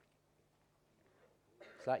say?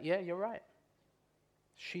 It's like, yeah, you're right.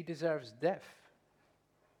 She deserves death.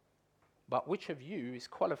 But which of you is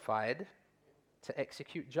qualified to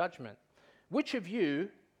execute judgment? Which of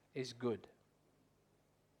you is good?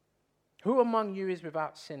 Who among you is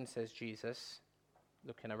without sin, says Jesus,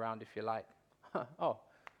 looking around if you like. Oh,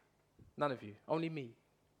 none of you, only me.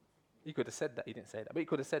 He could have said that. He didn't say that, but he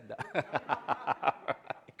could have said that.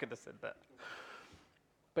 He could have said that.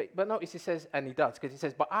 But notice he says, and he does, because he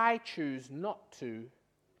says, but I choose not to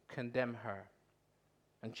condemn her.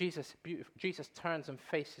 And Jesus turns and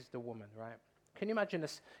faces the woman, right? Can you imagine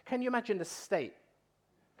this? Can you imagine the state?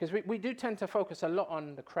 Because we do tend to focus a lot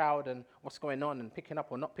on the crowd and what's going on and picking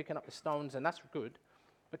up or not picking up the stones, and that's good.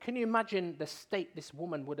 But can you imagine the state this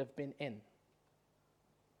woman would have been in?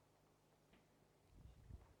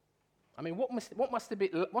 I mean, what must it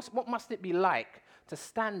be like to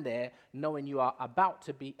stand there knowing you are about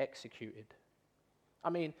to be executed? I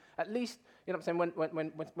mean, at least, you know what I'm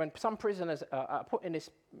saying, when some prisoners are put in this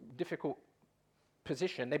difficult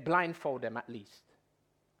position, they blindfold them at least.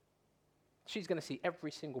 She's going to see every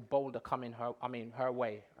single boulder coming her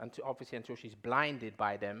way, until she's blinded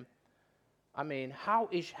by them. I mean, how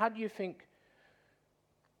do you think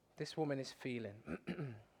this woman is feeling?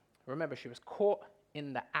 Remember, she was caught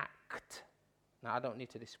in the act. Now, I don't need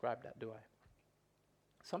to describe that, do I?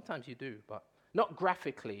 Sometimes you do, but not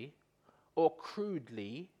graphically or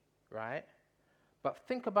crudely, right? But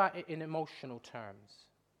think about it in emotional terms.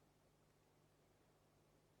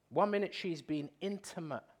 1 minute she's being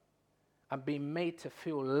intimate and being made to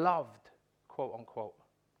feel loved, quote unquote.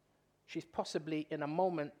 She's possibly in a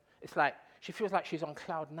moment, it's like she feels like she's on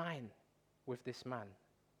cloud 9 with this man,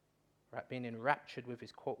 right? Being enraptured with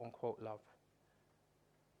his quote unquote love.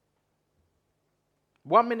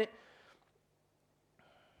 1 minute,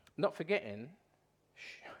 not forgetting,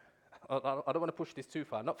 I don't want to push this too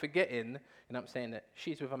far. Not forgetting, you know what I'm saying, that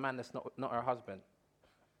she's with a man that's not her husband.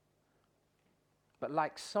 But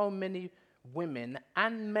like so many women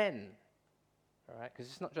and men, all right,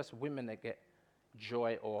 because it's not just women that get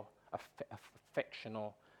joy or affection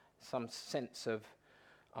or some sense of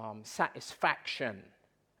satisfaction.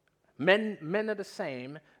 Men are the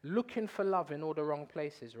same, looking for love in all the wrong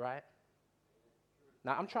places, right?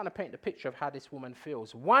 Now, I'm trying to paint the picture of how this woman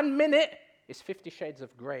feels. 1 minute, it's 50 Shades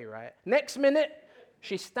of Grey, right? Next minute,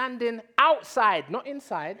 she's standing outside, not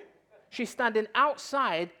inside. She's standing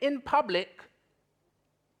outside in public.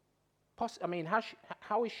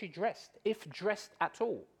 How is she dressed, if dressed at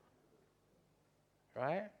all?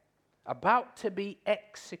 Right? About to be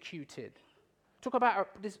executed. Talk about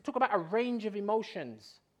a range of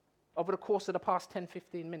emotions over the course of the past 10,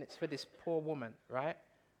 15 minutes for this poor woman, right?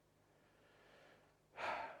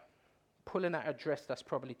 Pulling at her dress that's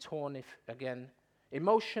probably torn, if again,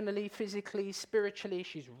 emotionally, physically, spiritually,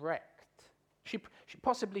 she's wrecked.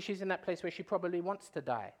 She's in that place where she probably wants to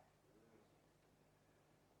die.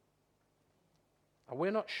 And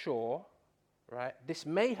we're not sure, right? This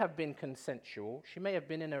may have been consensual. She may have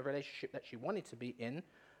been in a relationship that she wanted to be in,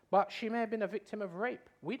 but she may have been a victim of rape.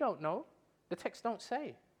 We don't know. The text don't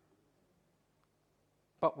say.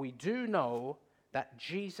 But we do know that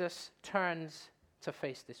Jesus turns to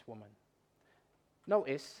face this woman.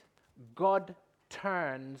 Notice, God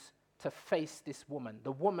turns to face this woman.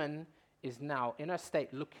 The woman is now in her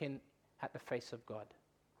state looking at the face of God.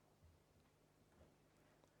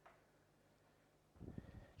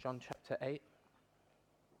 John chapter 8.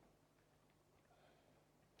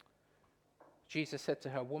 Jesus said to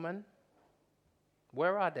her, "Woman,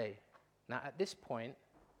 where are they?" Now at this point,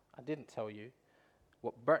 I didn't tell you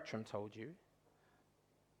what Bertram told you.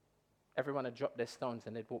 Everyone had dropped their stones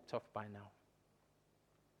and they'd walked off by now.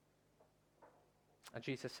 And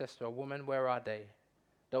Jesus says to her, "Woman, where are they?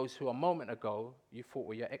 Those who a moment ago you thought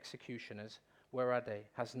were your executioners, where are they?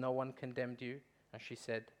 Has no one condemned you?" And she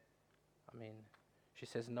says,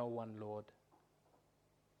 "No one, Lord."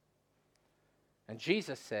 And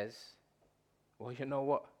Jesus says, "Well, you know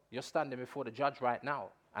what? You're standing before the judge right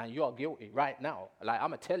now, and you're guilty right now. Like,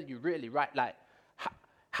 I'm going to tell you really, right, like,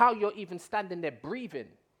 how you're even standing there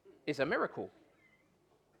breathing is a miracle.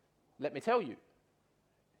 Let me tell you."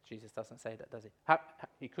 Jesus doesn't say that, does he?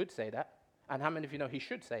 He could say that. And how many of you know he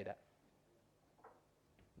should say that?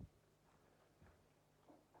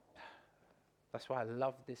 That's why I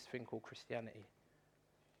love this thing called Christianity.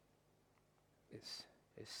 It's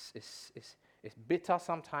bitter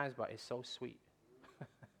sometimes, but it's so sweet.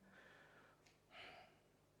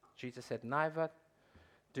 Jesus said, "Neither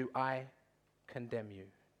do I condemn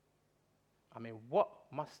you." I mean,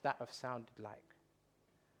 what must that have sounded like?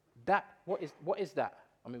 What is that?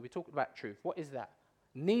 I mean, we talked about truth. What is that?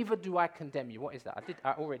 Neither do I condemn you. What is that?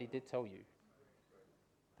 I already did tell you.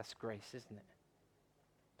 That's grace, isn't it?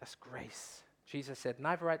 That's grace. Jesus said,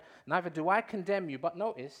 neither do I condemn you. But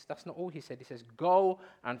notice, that's not all he said. He says, "Go,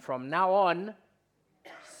 and from now on,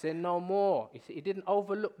 sin no more." He didn't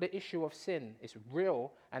overlook the issue of sin. It's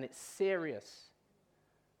real and it's serious.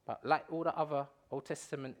 But like all the other Old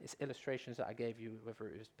Testament illustrations that I gave you, whether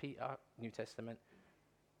it was Peter, New Testament,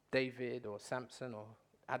 David or Samson or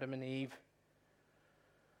Adam and Eve,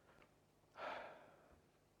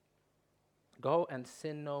 go and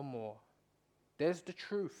sin no more. There's the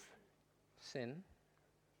truth. Sin.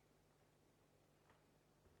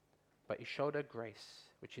 But he showed her grace,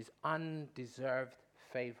 which is undeserved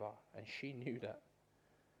favor, and she knew that.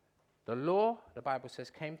 The law, the Bible says,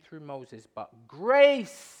 came through Moses, but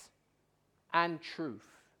grace and truth.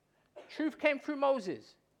 Truth came through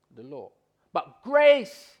Moses, the law. But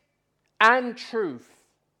grace and truth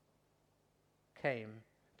came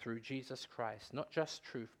through Jesus Christ. Not just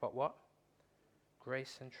truth, but what?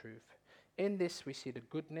 Grace and truth. In this, we see the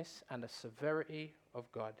goodness and the severity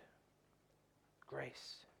of God.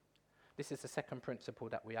 Grace. This is the second principle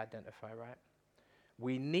that we identify, right?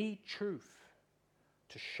 We need truth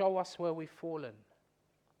to show us where we've fallen.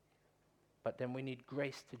 But then we need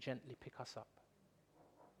grace to gently pick us up.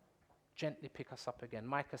 Gently pick us up again.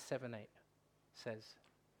 Micah 7:8 says,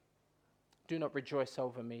 "Do not rejoice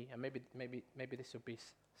over me." And maybe this will be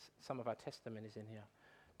some of our testimonies in here.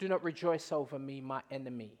 "Do not rejoice over me, my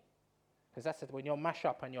enemy." Because that's it. When you're mash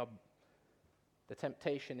up and the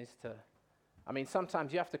temptation is to,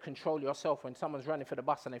 sometimes you have to control yourself when someone's running for the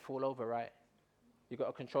bus and they fall over, right? You've got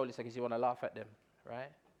to control yourself because you want to laugh at them,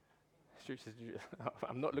 right?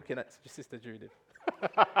 I'm not looking at Sister Judith.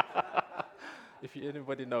 If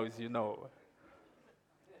anybody knows, you know.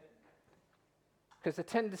 Because the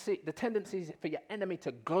tendency is for your enemy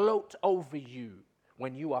to gloat over you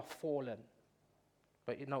when you are fallen.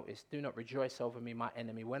 But you notice, do not rejoice over me, my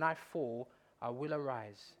enemy. When I fall, I will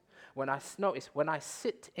arise. When I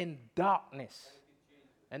sit in darkness.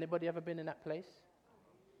 Anybody ever been in that place?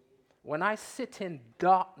 When I sit in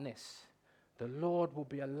darkness, the Lord will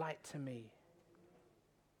be a light to me.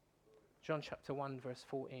 John chapter 1, verse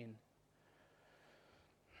 14.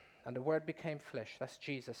 And the Word became flesh, that's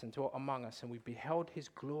Jesus, and dwelt among us, and we beheld his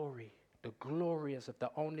glory, the glory as of the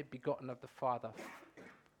only begotten of the Father,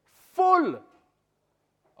 full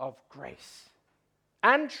of grace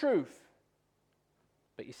and truth.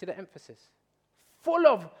 But you see the emphasis? Full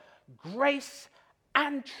of grace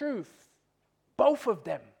and truth. Both of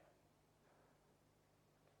them.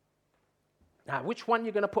 Now, which one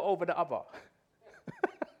you're going to put over the other?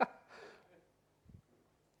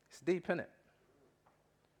 It's deep, isn't it?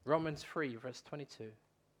 Romans 3, verse 22.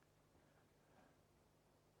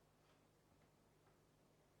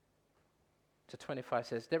 To 25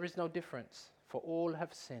 says, there is no difference, for all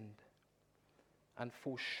have sinned and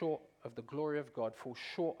fall short of the glory of God, fall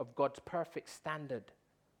short of God's perfect standard.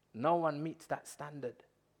 No one meets that standard,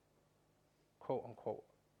 quote unquote.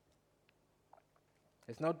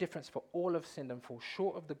 There's no difference, for all have sinned and fall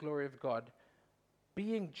short of the glory of God,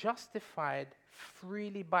 being justified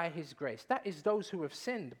freely by his grace. That is those who have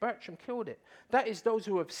sinned. Bertram killed it. That is those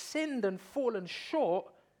who have sinned and fallen short,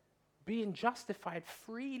 being justified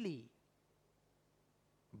freely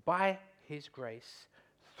by his grace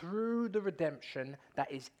through the redemption that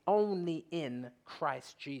is only in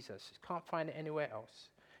Christ Jesus. You can't find it anywhere else.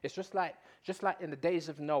 It's just like in the days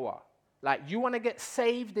of Noah. Like, you want to get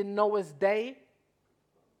saved in Noah's day?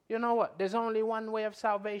 You know what? There's only one way of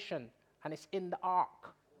salvation, and it's in the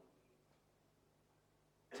ark.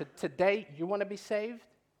 Today, you want to be saved?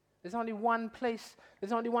 There's only one place.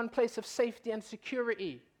 There's only one place of safety and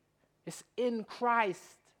security. It's in Christ.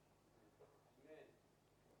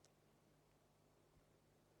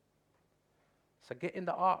 So get in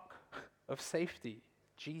the ark of safety,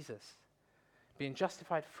 Jesus. Being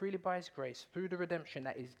justified freely by his grace through the redemption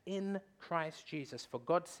that is in Christ Jesus. For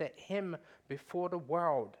God set him before the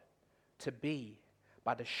world to be,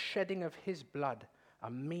 by the shedding of his blood, a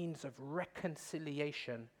means of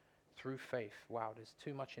reconciliation through faith. Wow, there's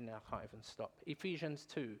too much in there, I can't even stop. Ephesians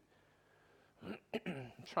 2.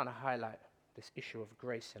 I'm trying to highlight this issue of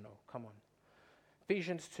grace, come on.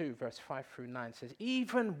 Ephesians 2, verse 5 through 9 says,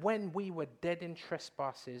 even when we were dead in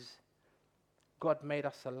trespasses, God made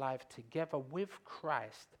us alive together with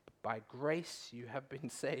Christ. By grace you have been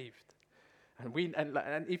saved.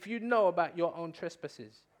 And if you know about your own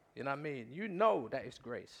trespasses, you know what I mean? You know that is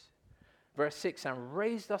grace. Verse 6, and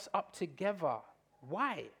raised us up together.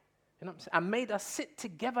 Why? You know what I'm saying? And made us sit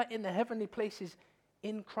together in the heavenly places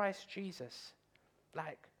in Christ Jesus.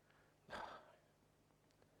 Like,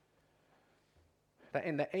 that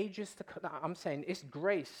in the ages to come, I'm saying it's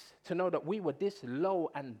grace to know that we were this low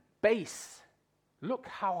and base. Look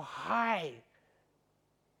how high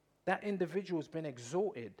that individual's been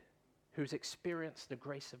exalted who's experienced the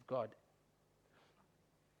grace of God.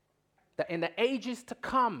 That in the ages to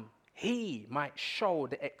come, he might show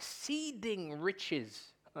the exceeding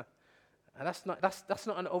riches. And that's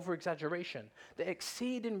not an over-exaggeration. The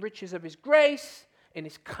exceeding riches of his grace and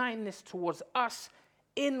his kindness towards us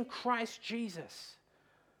in Christ Jesus.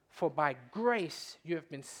 For by grace you have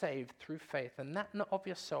been saved through faith, and that not of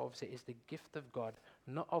yourselves, it is the gift of God,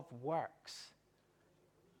 not of works,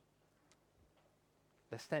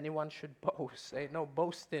 lest anyone should boast. Ain't no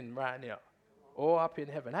boasting right here. Or up in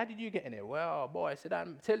heaven. How did you get in here? Well, boy, I said,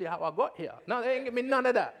 I'll tell you how I got here. No, there ain't going to be none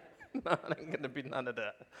of that. No, there ain't going to be none of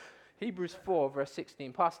that. Hebrews 4, verse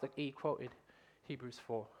 16. Pastor E quoted Hebrews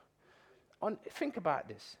 4. Think about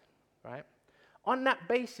this, right? On that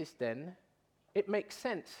basis, then, it makes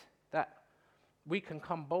sense that we can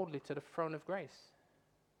come boldly to the throne of grace.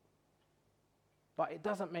 But it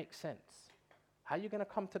doesn't make sense. How are you going to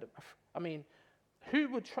come to the... I mean, who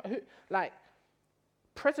would try... like,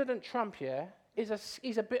 President Trump here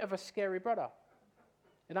he's a bit of a scary brother.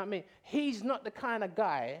 You know what I mean? He's not the kind of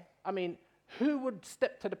guy... I mean, who would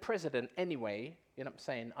step to the president anyway, you know what I'm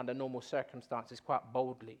saying, under normal circumstances quite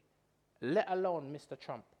boldly? Let alone Mr.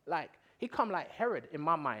 Trump. Like, he come like Herod in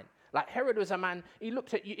my mind. Like, Herod was a man, he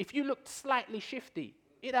looked at you, if you looked slightly shifty,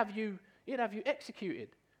 he'd have you executed.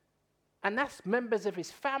 And that's members of his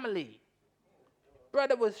family.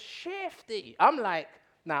 Brother was shifty. I'm like,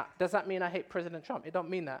 now, does that mean I hate President Trump? It don't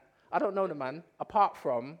mean that. I don't know the man, apart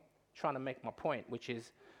from trying to make my point, which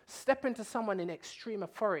is stepping to someone in extreme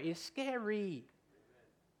authority is scary.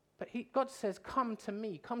 But God says, come to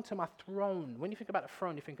me, come to my throne. When you think about the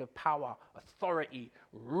throne, you think of power, authority,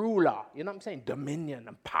 ruler. You know what I'm saying? Dominion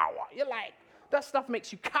and power. You're like, That stuff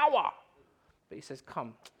makes you cower. But he says,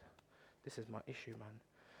 come. This is my issue, man.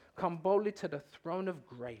 Come boldly to the throne of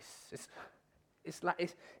grace. It's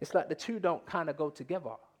like the two don't kind of go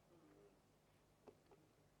together.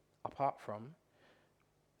 Apart from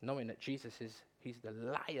knowing that he's the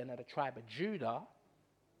Lion of the tribe of Judah.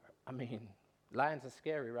 I mean, lions are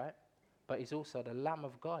scary, right? But he's also the Lamb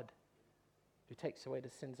of God who takes away the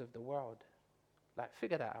sins of the world. Like,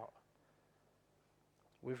 figure that out.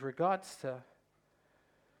 With regards to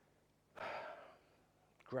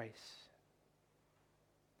grace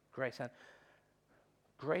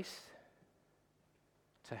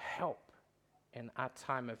to help in our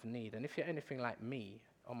time of need. And if you're anything like me,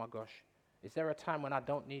 oh my gosh, is there a time when I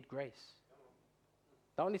don't need grace?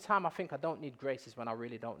 The only time I think I don't need grace is when I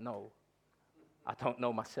really don't know. I don't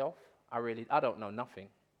know myself. I don't know nothing.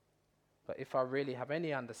 But if I really have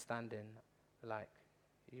any understanding, like,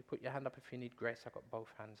 you put your hand up if you need grace. I've got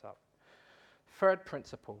both hands up. Third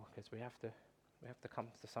principle, because we have to come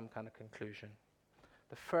to some kind of conclusion.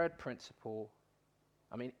 The third principle,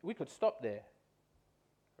 I mean, we could stop there,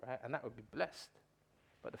 right? And that would be blessed.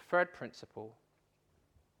 But the third principle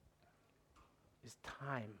is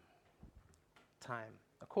time. Time.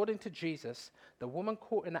 According to Jesus, the woman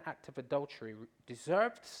caught in the act of adultery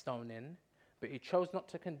deserved stoning, but he chose not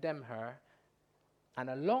to condemn her. And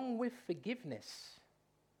along with forgiveness,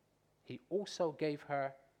 he also gave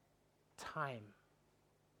her time.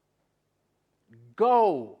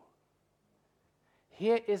 Go.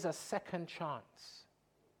 Here is a second chance.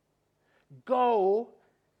 Go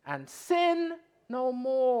and sin no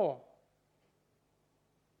more.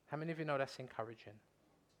 How many of you know that's encouraging?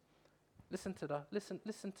 Listen to the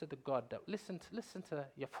God that listen to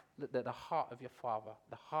the heart of your Father,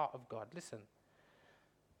 the heart of God. Listen.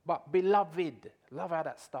 But beloved, love how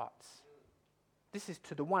that starts. This is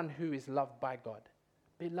to the one who is loved by God.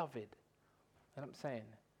 Beloved. And I'm saying,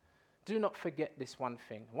 do not forget this one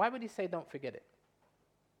thing. Why would he say don't forget it?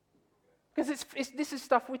 Because this is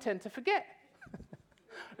stuff we tend to forget.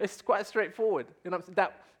 It's quite straightforward. You know,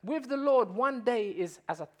 that with the Lord, one day is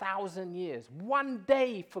as 1,000 years. One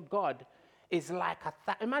day for God is like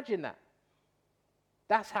imagine that.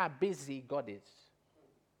 That's how busy God is.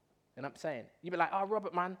 And I'm saying, you'd be like, oh,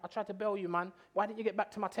 Robert, man, I tried to bell you, man. Why didn't you get back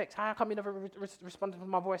to my text? How come you never responded to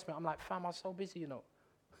my voicemail? I'm like, fam, I was so busy, you know.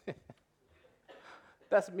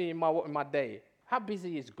 That's me in my day. How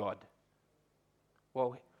busy is God?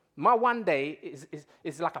 Well, my one day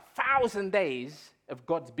is like 1,000 days of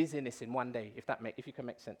God's busyness in one day, if you can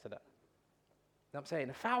make sense of that. You know what I'm saying?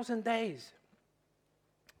 1,000 days.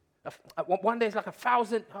 One day is like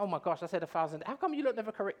 1,000. Oh my gosh, I said 1,000. How come you lot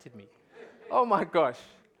never corrected me? Oh my gosh.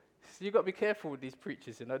 So you got to be careful with these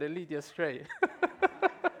preachers, you know, they lead you astray.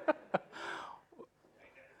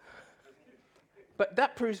 But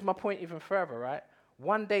that proves my point even further, right?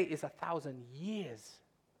 One day is 1,000 years.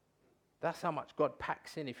 That's how much God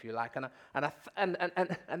packs in, if you like. And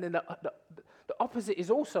then the opposite is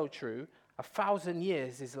also true. 1,000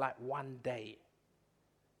 years is like one day.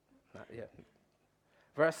 Yeah.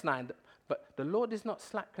 Verse 9, but the Lord is not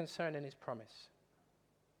slack concerning his promise.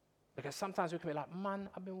 Because sometimes we can be like, man,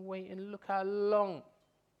 I've been waiting, look how long.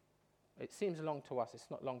 It seems long to us,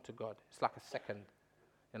 it's not long to God. It's like a second.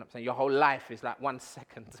 You know what I'm saying? Your whole life is like 1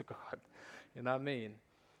 second to God. You know what I mean?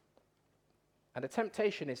 And the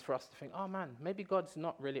temptation is for us to think, oh man, maybe God's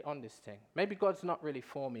not really on this thing. Maybe God's not really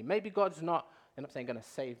for me. Maybe God's not, you know what I'm saying, going to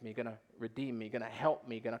save me, going to redeem me, going to help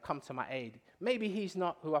me, going to come to my aid. Maybe he's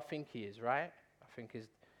not who I think he is, right? I think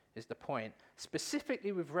is the point.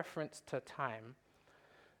 Specifically with reference to time.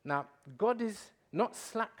 Now, God is not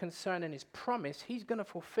slack concerning his promise. He's going to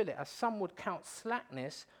fulfill it, as some would count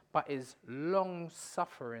slackness, but is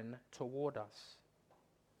long-suffering toward us.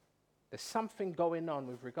 There's something going on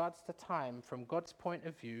with regards to time from God's point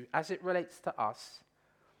of view as it relates to us,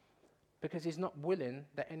 because he's not willing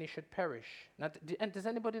that any should perish. Now, does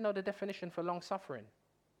anybody know the definition for long-suffering?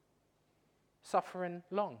 Suffering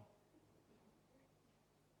long.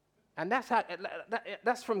 And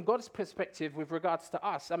that's from God's perspective with regards to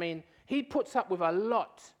us. I mean, he puts up with a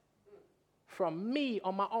lot from me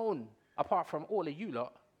on my own, apart from all of you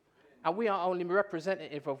lot. And we are only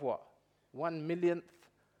representative of what? 1/1,000,000th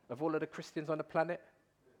of all of the Christians on the planet?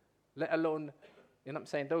 Let alone, you know what I'm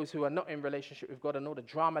saying, those who are not in relationship with God and all the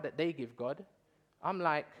drama that they give God. I'm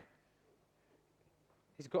like,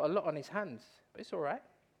 he's got a lot on his hands, but it's all right.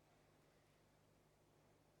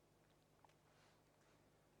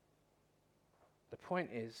 The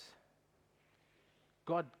point is,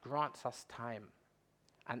 God grants us time,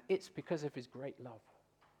 and it's because of his great love.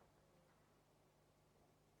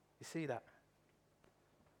 You see that?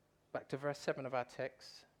 Back to verse 7 of our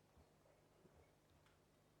text.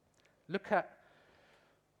 Look at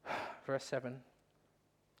verse 7.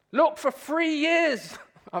 Look, for 3 years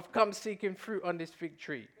I've come seeking fruit on this fig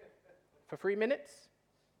tree. For 3 minutes?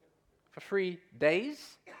 For 3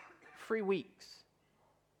 days? 3 weeks?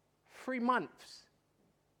 3 months?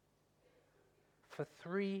 For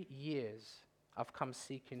 3 years I've come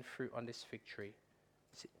seeking fruit on this fig tree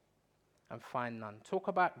and find none. Talk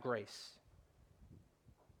about grace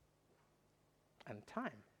and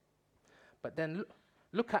time. But then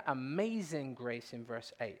look at amazing grace in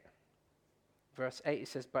verse 8. Verse 8, it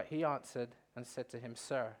says, but he answered and said to him,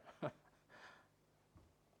 sir,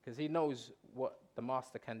 because he knows what the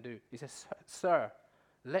master can do. He says, sir,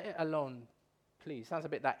 let it alone, please. Sounds a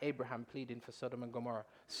bit like Abraham pleading for Sodom and Gomorrah.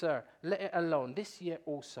 Sir, let it alone this year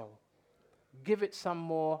also. Give it some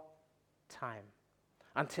more time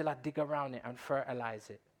until I dig around it and fertilize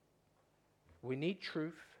it. We need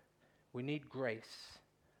truth, we need grace,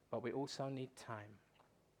 but we also need time.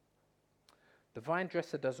 The vine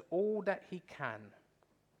dresser does all that he can.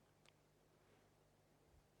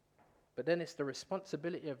 But then it's the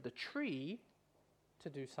responsibility of the tree to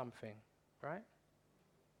do something, right?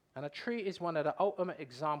 And a tree is one of the ultimate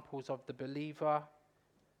examples of the believer.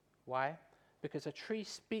 Why? Because a tree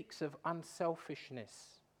speaks of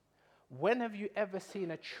unselfishness. When have you ever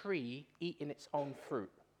seen a tree eating its own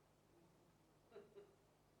fruit?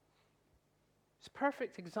 It's a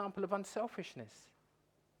perfect example of unselfishness.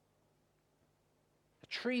 A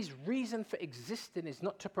tree's reason for existing is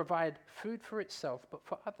not to provide food for itself, but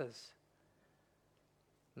for others.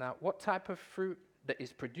 Now, what type of fruit that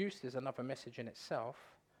is produced is another message in itself,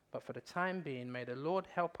 but for the time being, may the Lord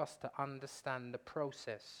help us to understand the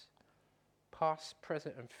process. Past,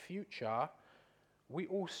 present, and future, we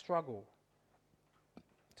all struggle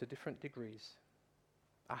to different degrees.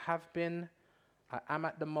 I am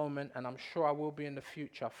at the moment, and I'm sure I will be in the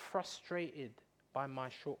future, frustrated by my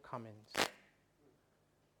shortcomings.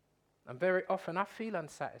 And very often I feel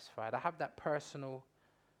unsatisfied. I have that personal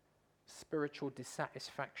spiritual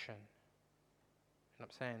dissatisfaction. You know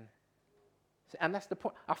what I'm saying? See, and that's the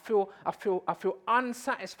point. I feel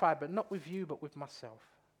unsatisfied, but not with you, but with myself.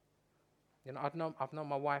 You know, I've known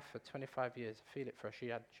my wife for 25 years. I feel it for her. She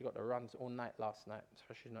got the runs all night last night,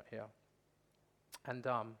 so she's not here. And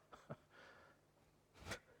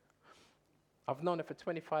I've known her for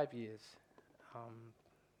 25 years.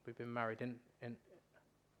 We've been married in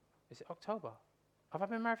is it October? Have I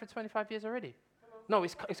been married for 25 years already? No,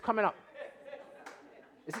 it's coming up.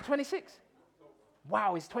 Is it 26?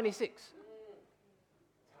 Wow, it's 26.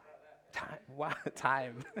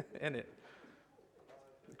 Time, innit?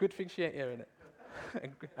 Good thing she ain't hearing it.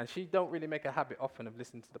 And she don't really make a habit often of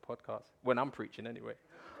listening to the podcast, when I'm preaching anyway.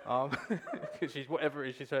 Because she's whatever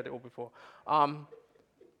it is, she's heard it all before.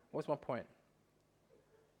 What's my point?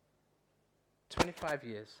 25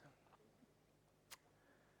 years.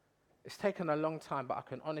 It's taken a long time, but I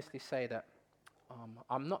can honestly say that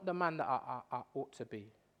I'm not the man that I ought to be.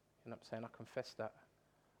 You know what I'm saying? I confess that.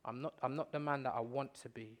 I'm not the man that I want to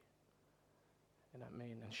be. You know what I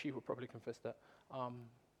mean? And she will probably confess that.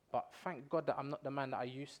 But thank God that I'm not the man that I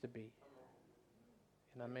used to be.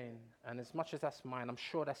 You know what I mean? And as much as that's mine, I'm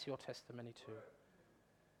sure that's your testimony too.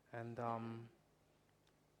 And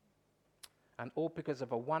all because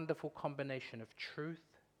of a wonderful combination of truth,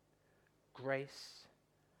 grace,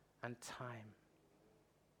 and time.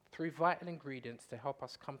 3 vital ingredients to help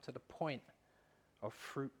us come to the point of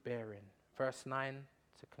fruit bearing. Verse 9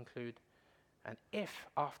 to conclude. And if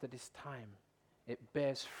after this time it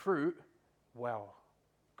bears fruit, well,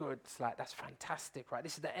 good. It's like, that's fantastic, right?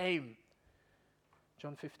 This is the aim.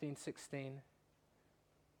 John 15:16.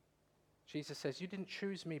 Jesus says, you didn't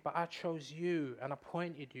choose me, but I chose you and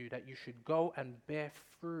appointed you that you should go and bear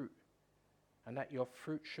fruit and that your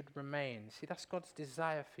fruit should remain. See, that's God's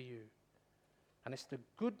desire for you. And it's the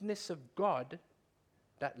goodness of God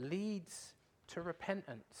that leads to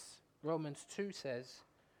repentance. Romans 2 says,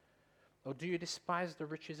 or do you despise the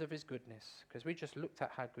riches of his goodness? Because we just looked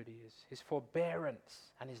at how good he is. His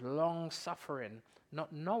forbearance and his long suffering,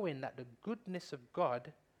 not knowing that the goodness of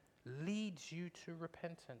God leads you to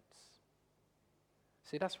repentance.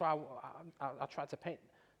 See, that's why I tried to paint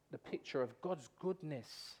the picture of God's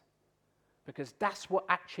goodness. Because that's what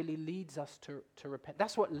actually leads us to repent.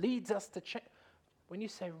 That's what leads us to change. When you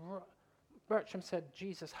say, Bertram said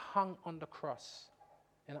Jesus hung on the cross.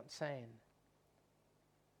 You know what I'm saying?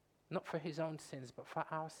 Not for his own sins, but for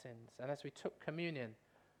our sins. And as we took communion,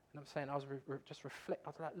 you know what I'm saying, I was I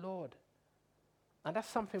was like, Lord. And that's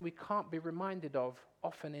something we can't be reminded of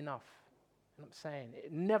often enough. You know what I'm saying?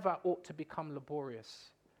 It never ought to become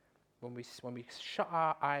laborious when we shut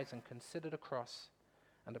our eyes and consider the cross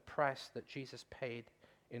and the price that Jesus paid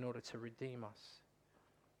in order to redeem us.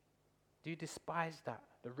 Do you despise that?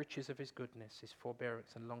 The riches of his goodness, his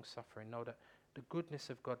forbearance and long-suffering. Know that the goodness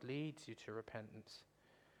of God leads you to repentance.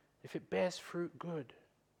 If it bears fruit, good.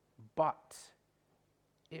 But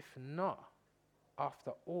if not,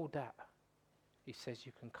 after all that, he says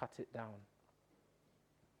you can cut it down.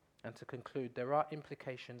 And to conclude, there are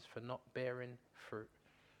implications for not bearing fruit.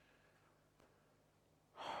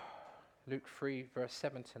 Luke 3, verse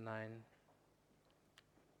 7 to 9.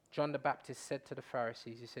 John the Baptist said to the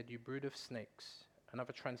Pharisees, he said, you brood of snakes.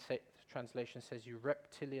 Another translation says, you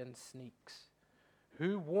reptilian sneaks.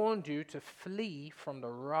 Who warned you to flee from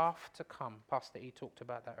the wrath to come? Pastor E talked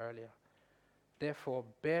about that earlier. Therefore,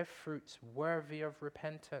 bear fruits worthy of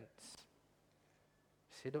repentance.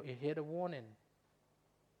 See, look, you hear the warning.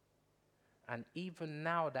 And even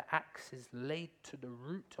now the axe is laid to the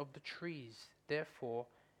root of the trees. Therefore,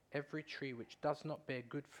 every tree which does not bear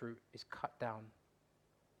good fruit is cut down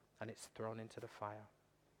and it's thrown into the fire.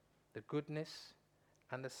 The goodness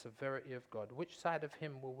and the severity of God. Which side of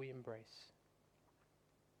him will we embrace?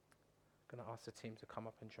 I'm going to ask the team to come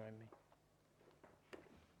up and join me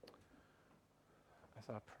as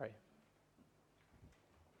I pray.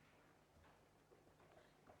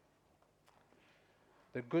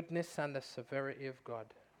 The goodness and the severity of God.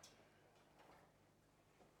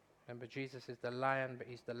 Remember, Jesus is the lion, but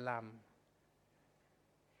he's the lamb.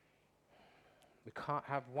 We can't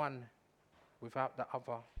have one without the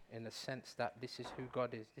other, in the sense that this is who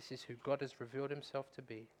God is. This is who God has revealed himself to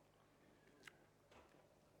be.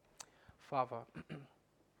 Father,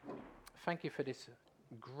 thank you for this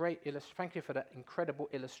great thank you for the incredible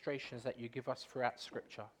illustrations that you give us throughout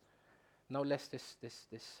Scripture. No less this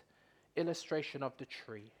illustration of the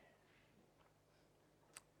tree.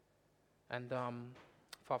 And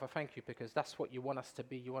Father, thank you, because that's what you want us to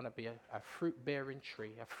be. You want to be a fruit-bearing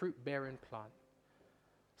tree, a fruit-bearing plant.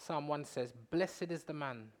 Psalm 1 says, blessed is the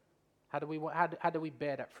man. How do we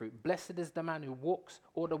bear that fruit? Blessed is the man who walks,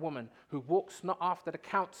 or the woman, who walks not after the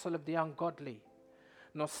counsel of the ungodly,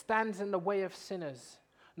 nor stands in the way of sinners,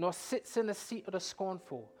 nor sits in the seat of the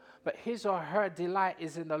scornful, but his or her delight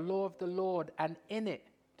is in the law of the Lord, and in it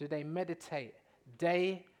do they meditate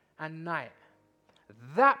day and night.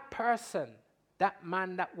 That person, that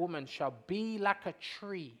man, that woman shall be like a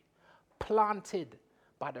tree planted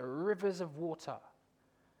by the rivers of water,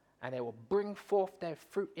 and they will bring forth their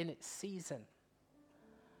fruit in its season.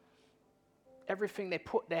 Everything they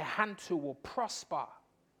put their hand to will prosper.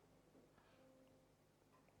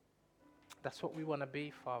 That's what we want to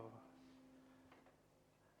be, Father.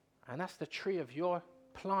 And that's the tree of your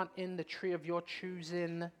planting, the tree of your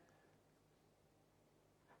choosing.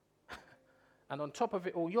 And on top of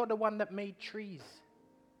it all, you're the one that made trees.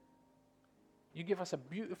 You give us a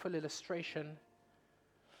beautiful illustration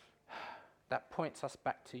that points us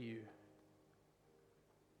back to you.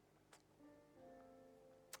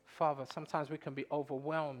 Father, sometimes we can be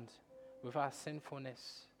overwhelmed with our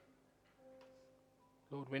sinfulness.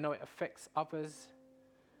 Lord, we know it affects others.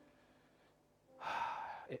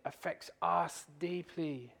 It affects us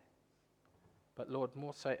deeply. But Lord,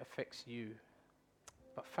 more so it affects you.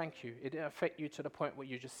 But thank you. It didn't affect you to the point where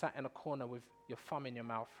you just sat in a corner with your thumb in your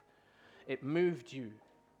mouth. It moved you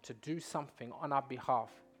to do something on our behalf.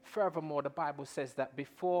 Furthermore, the Bible says that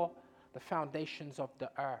before the foundations of the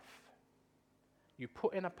earth, you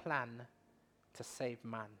put in a plan to save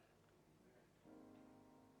man.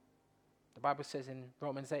 The Bible says in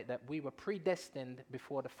Romans 8 that we were predestined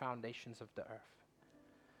before the foundations of the earth.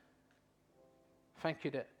 Thank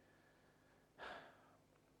you that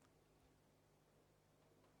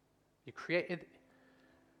you created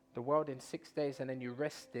the world in 6 days and then you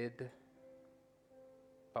rested,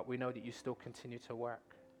 but we know that you still continue to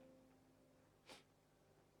work.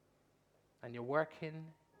 And you're working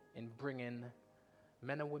in bringing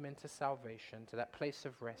men and women to salvation, to that place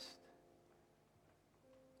of rest.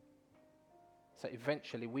 So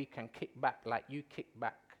eventually we can kick back like you kick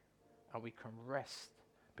back, and we can rest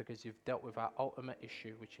because you've dealt with our ultimate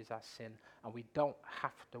issue, which is our sin, and we don't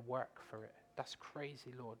have to work for it. That's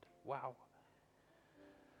crazy, Lord. Wow.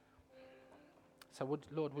 So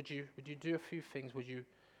Lord, would you do a few things? Would you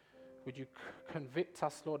convict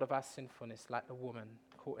us, Lord, of our sinfulness like the woman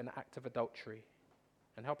caught in the act of adultery,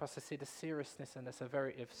 and help us to see the seriousness and the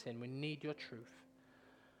severity of sin. We need your truth.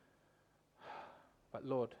 But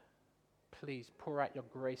Lord, please pour out your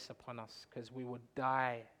grace upon us, because we will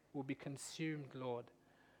die, we'll be consumed, Lord,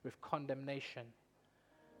 with condemnation,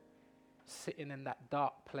 sitting in that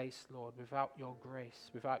dark place, Lord, without your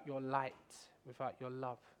grace, without your light, without your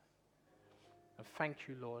love. And thank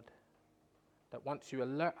you, Lord, that once you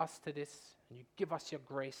alert us to this and you give us your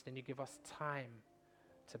grace, then you give us time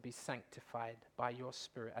to be sanctified by your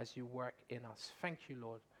Spirit as you work in us. Thank you,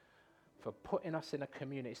 Lord, for putting us in a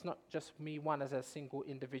community. It's not just me, one as a single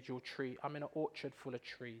individual tree. I'm in an orchard full of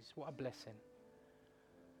trees. What a blessing.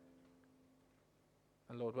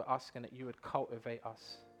 And Lord, we're asking that you would cultivate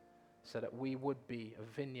us so that we would be a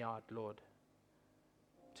vineyard, Lord,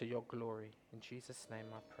 to your glory. In Jesus' name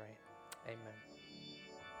I pray. Amen.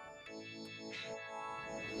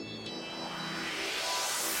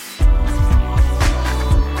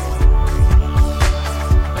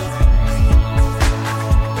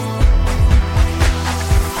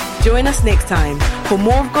 Join us next time for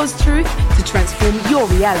more of God's truth to transform your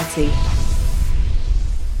reality.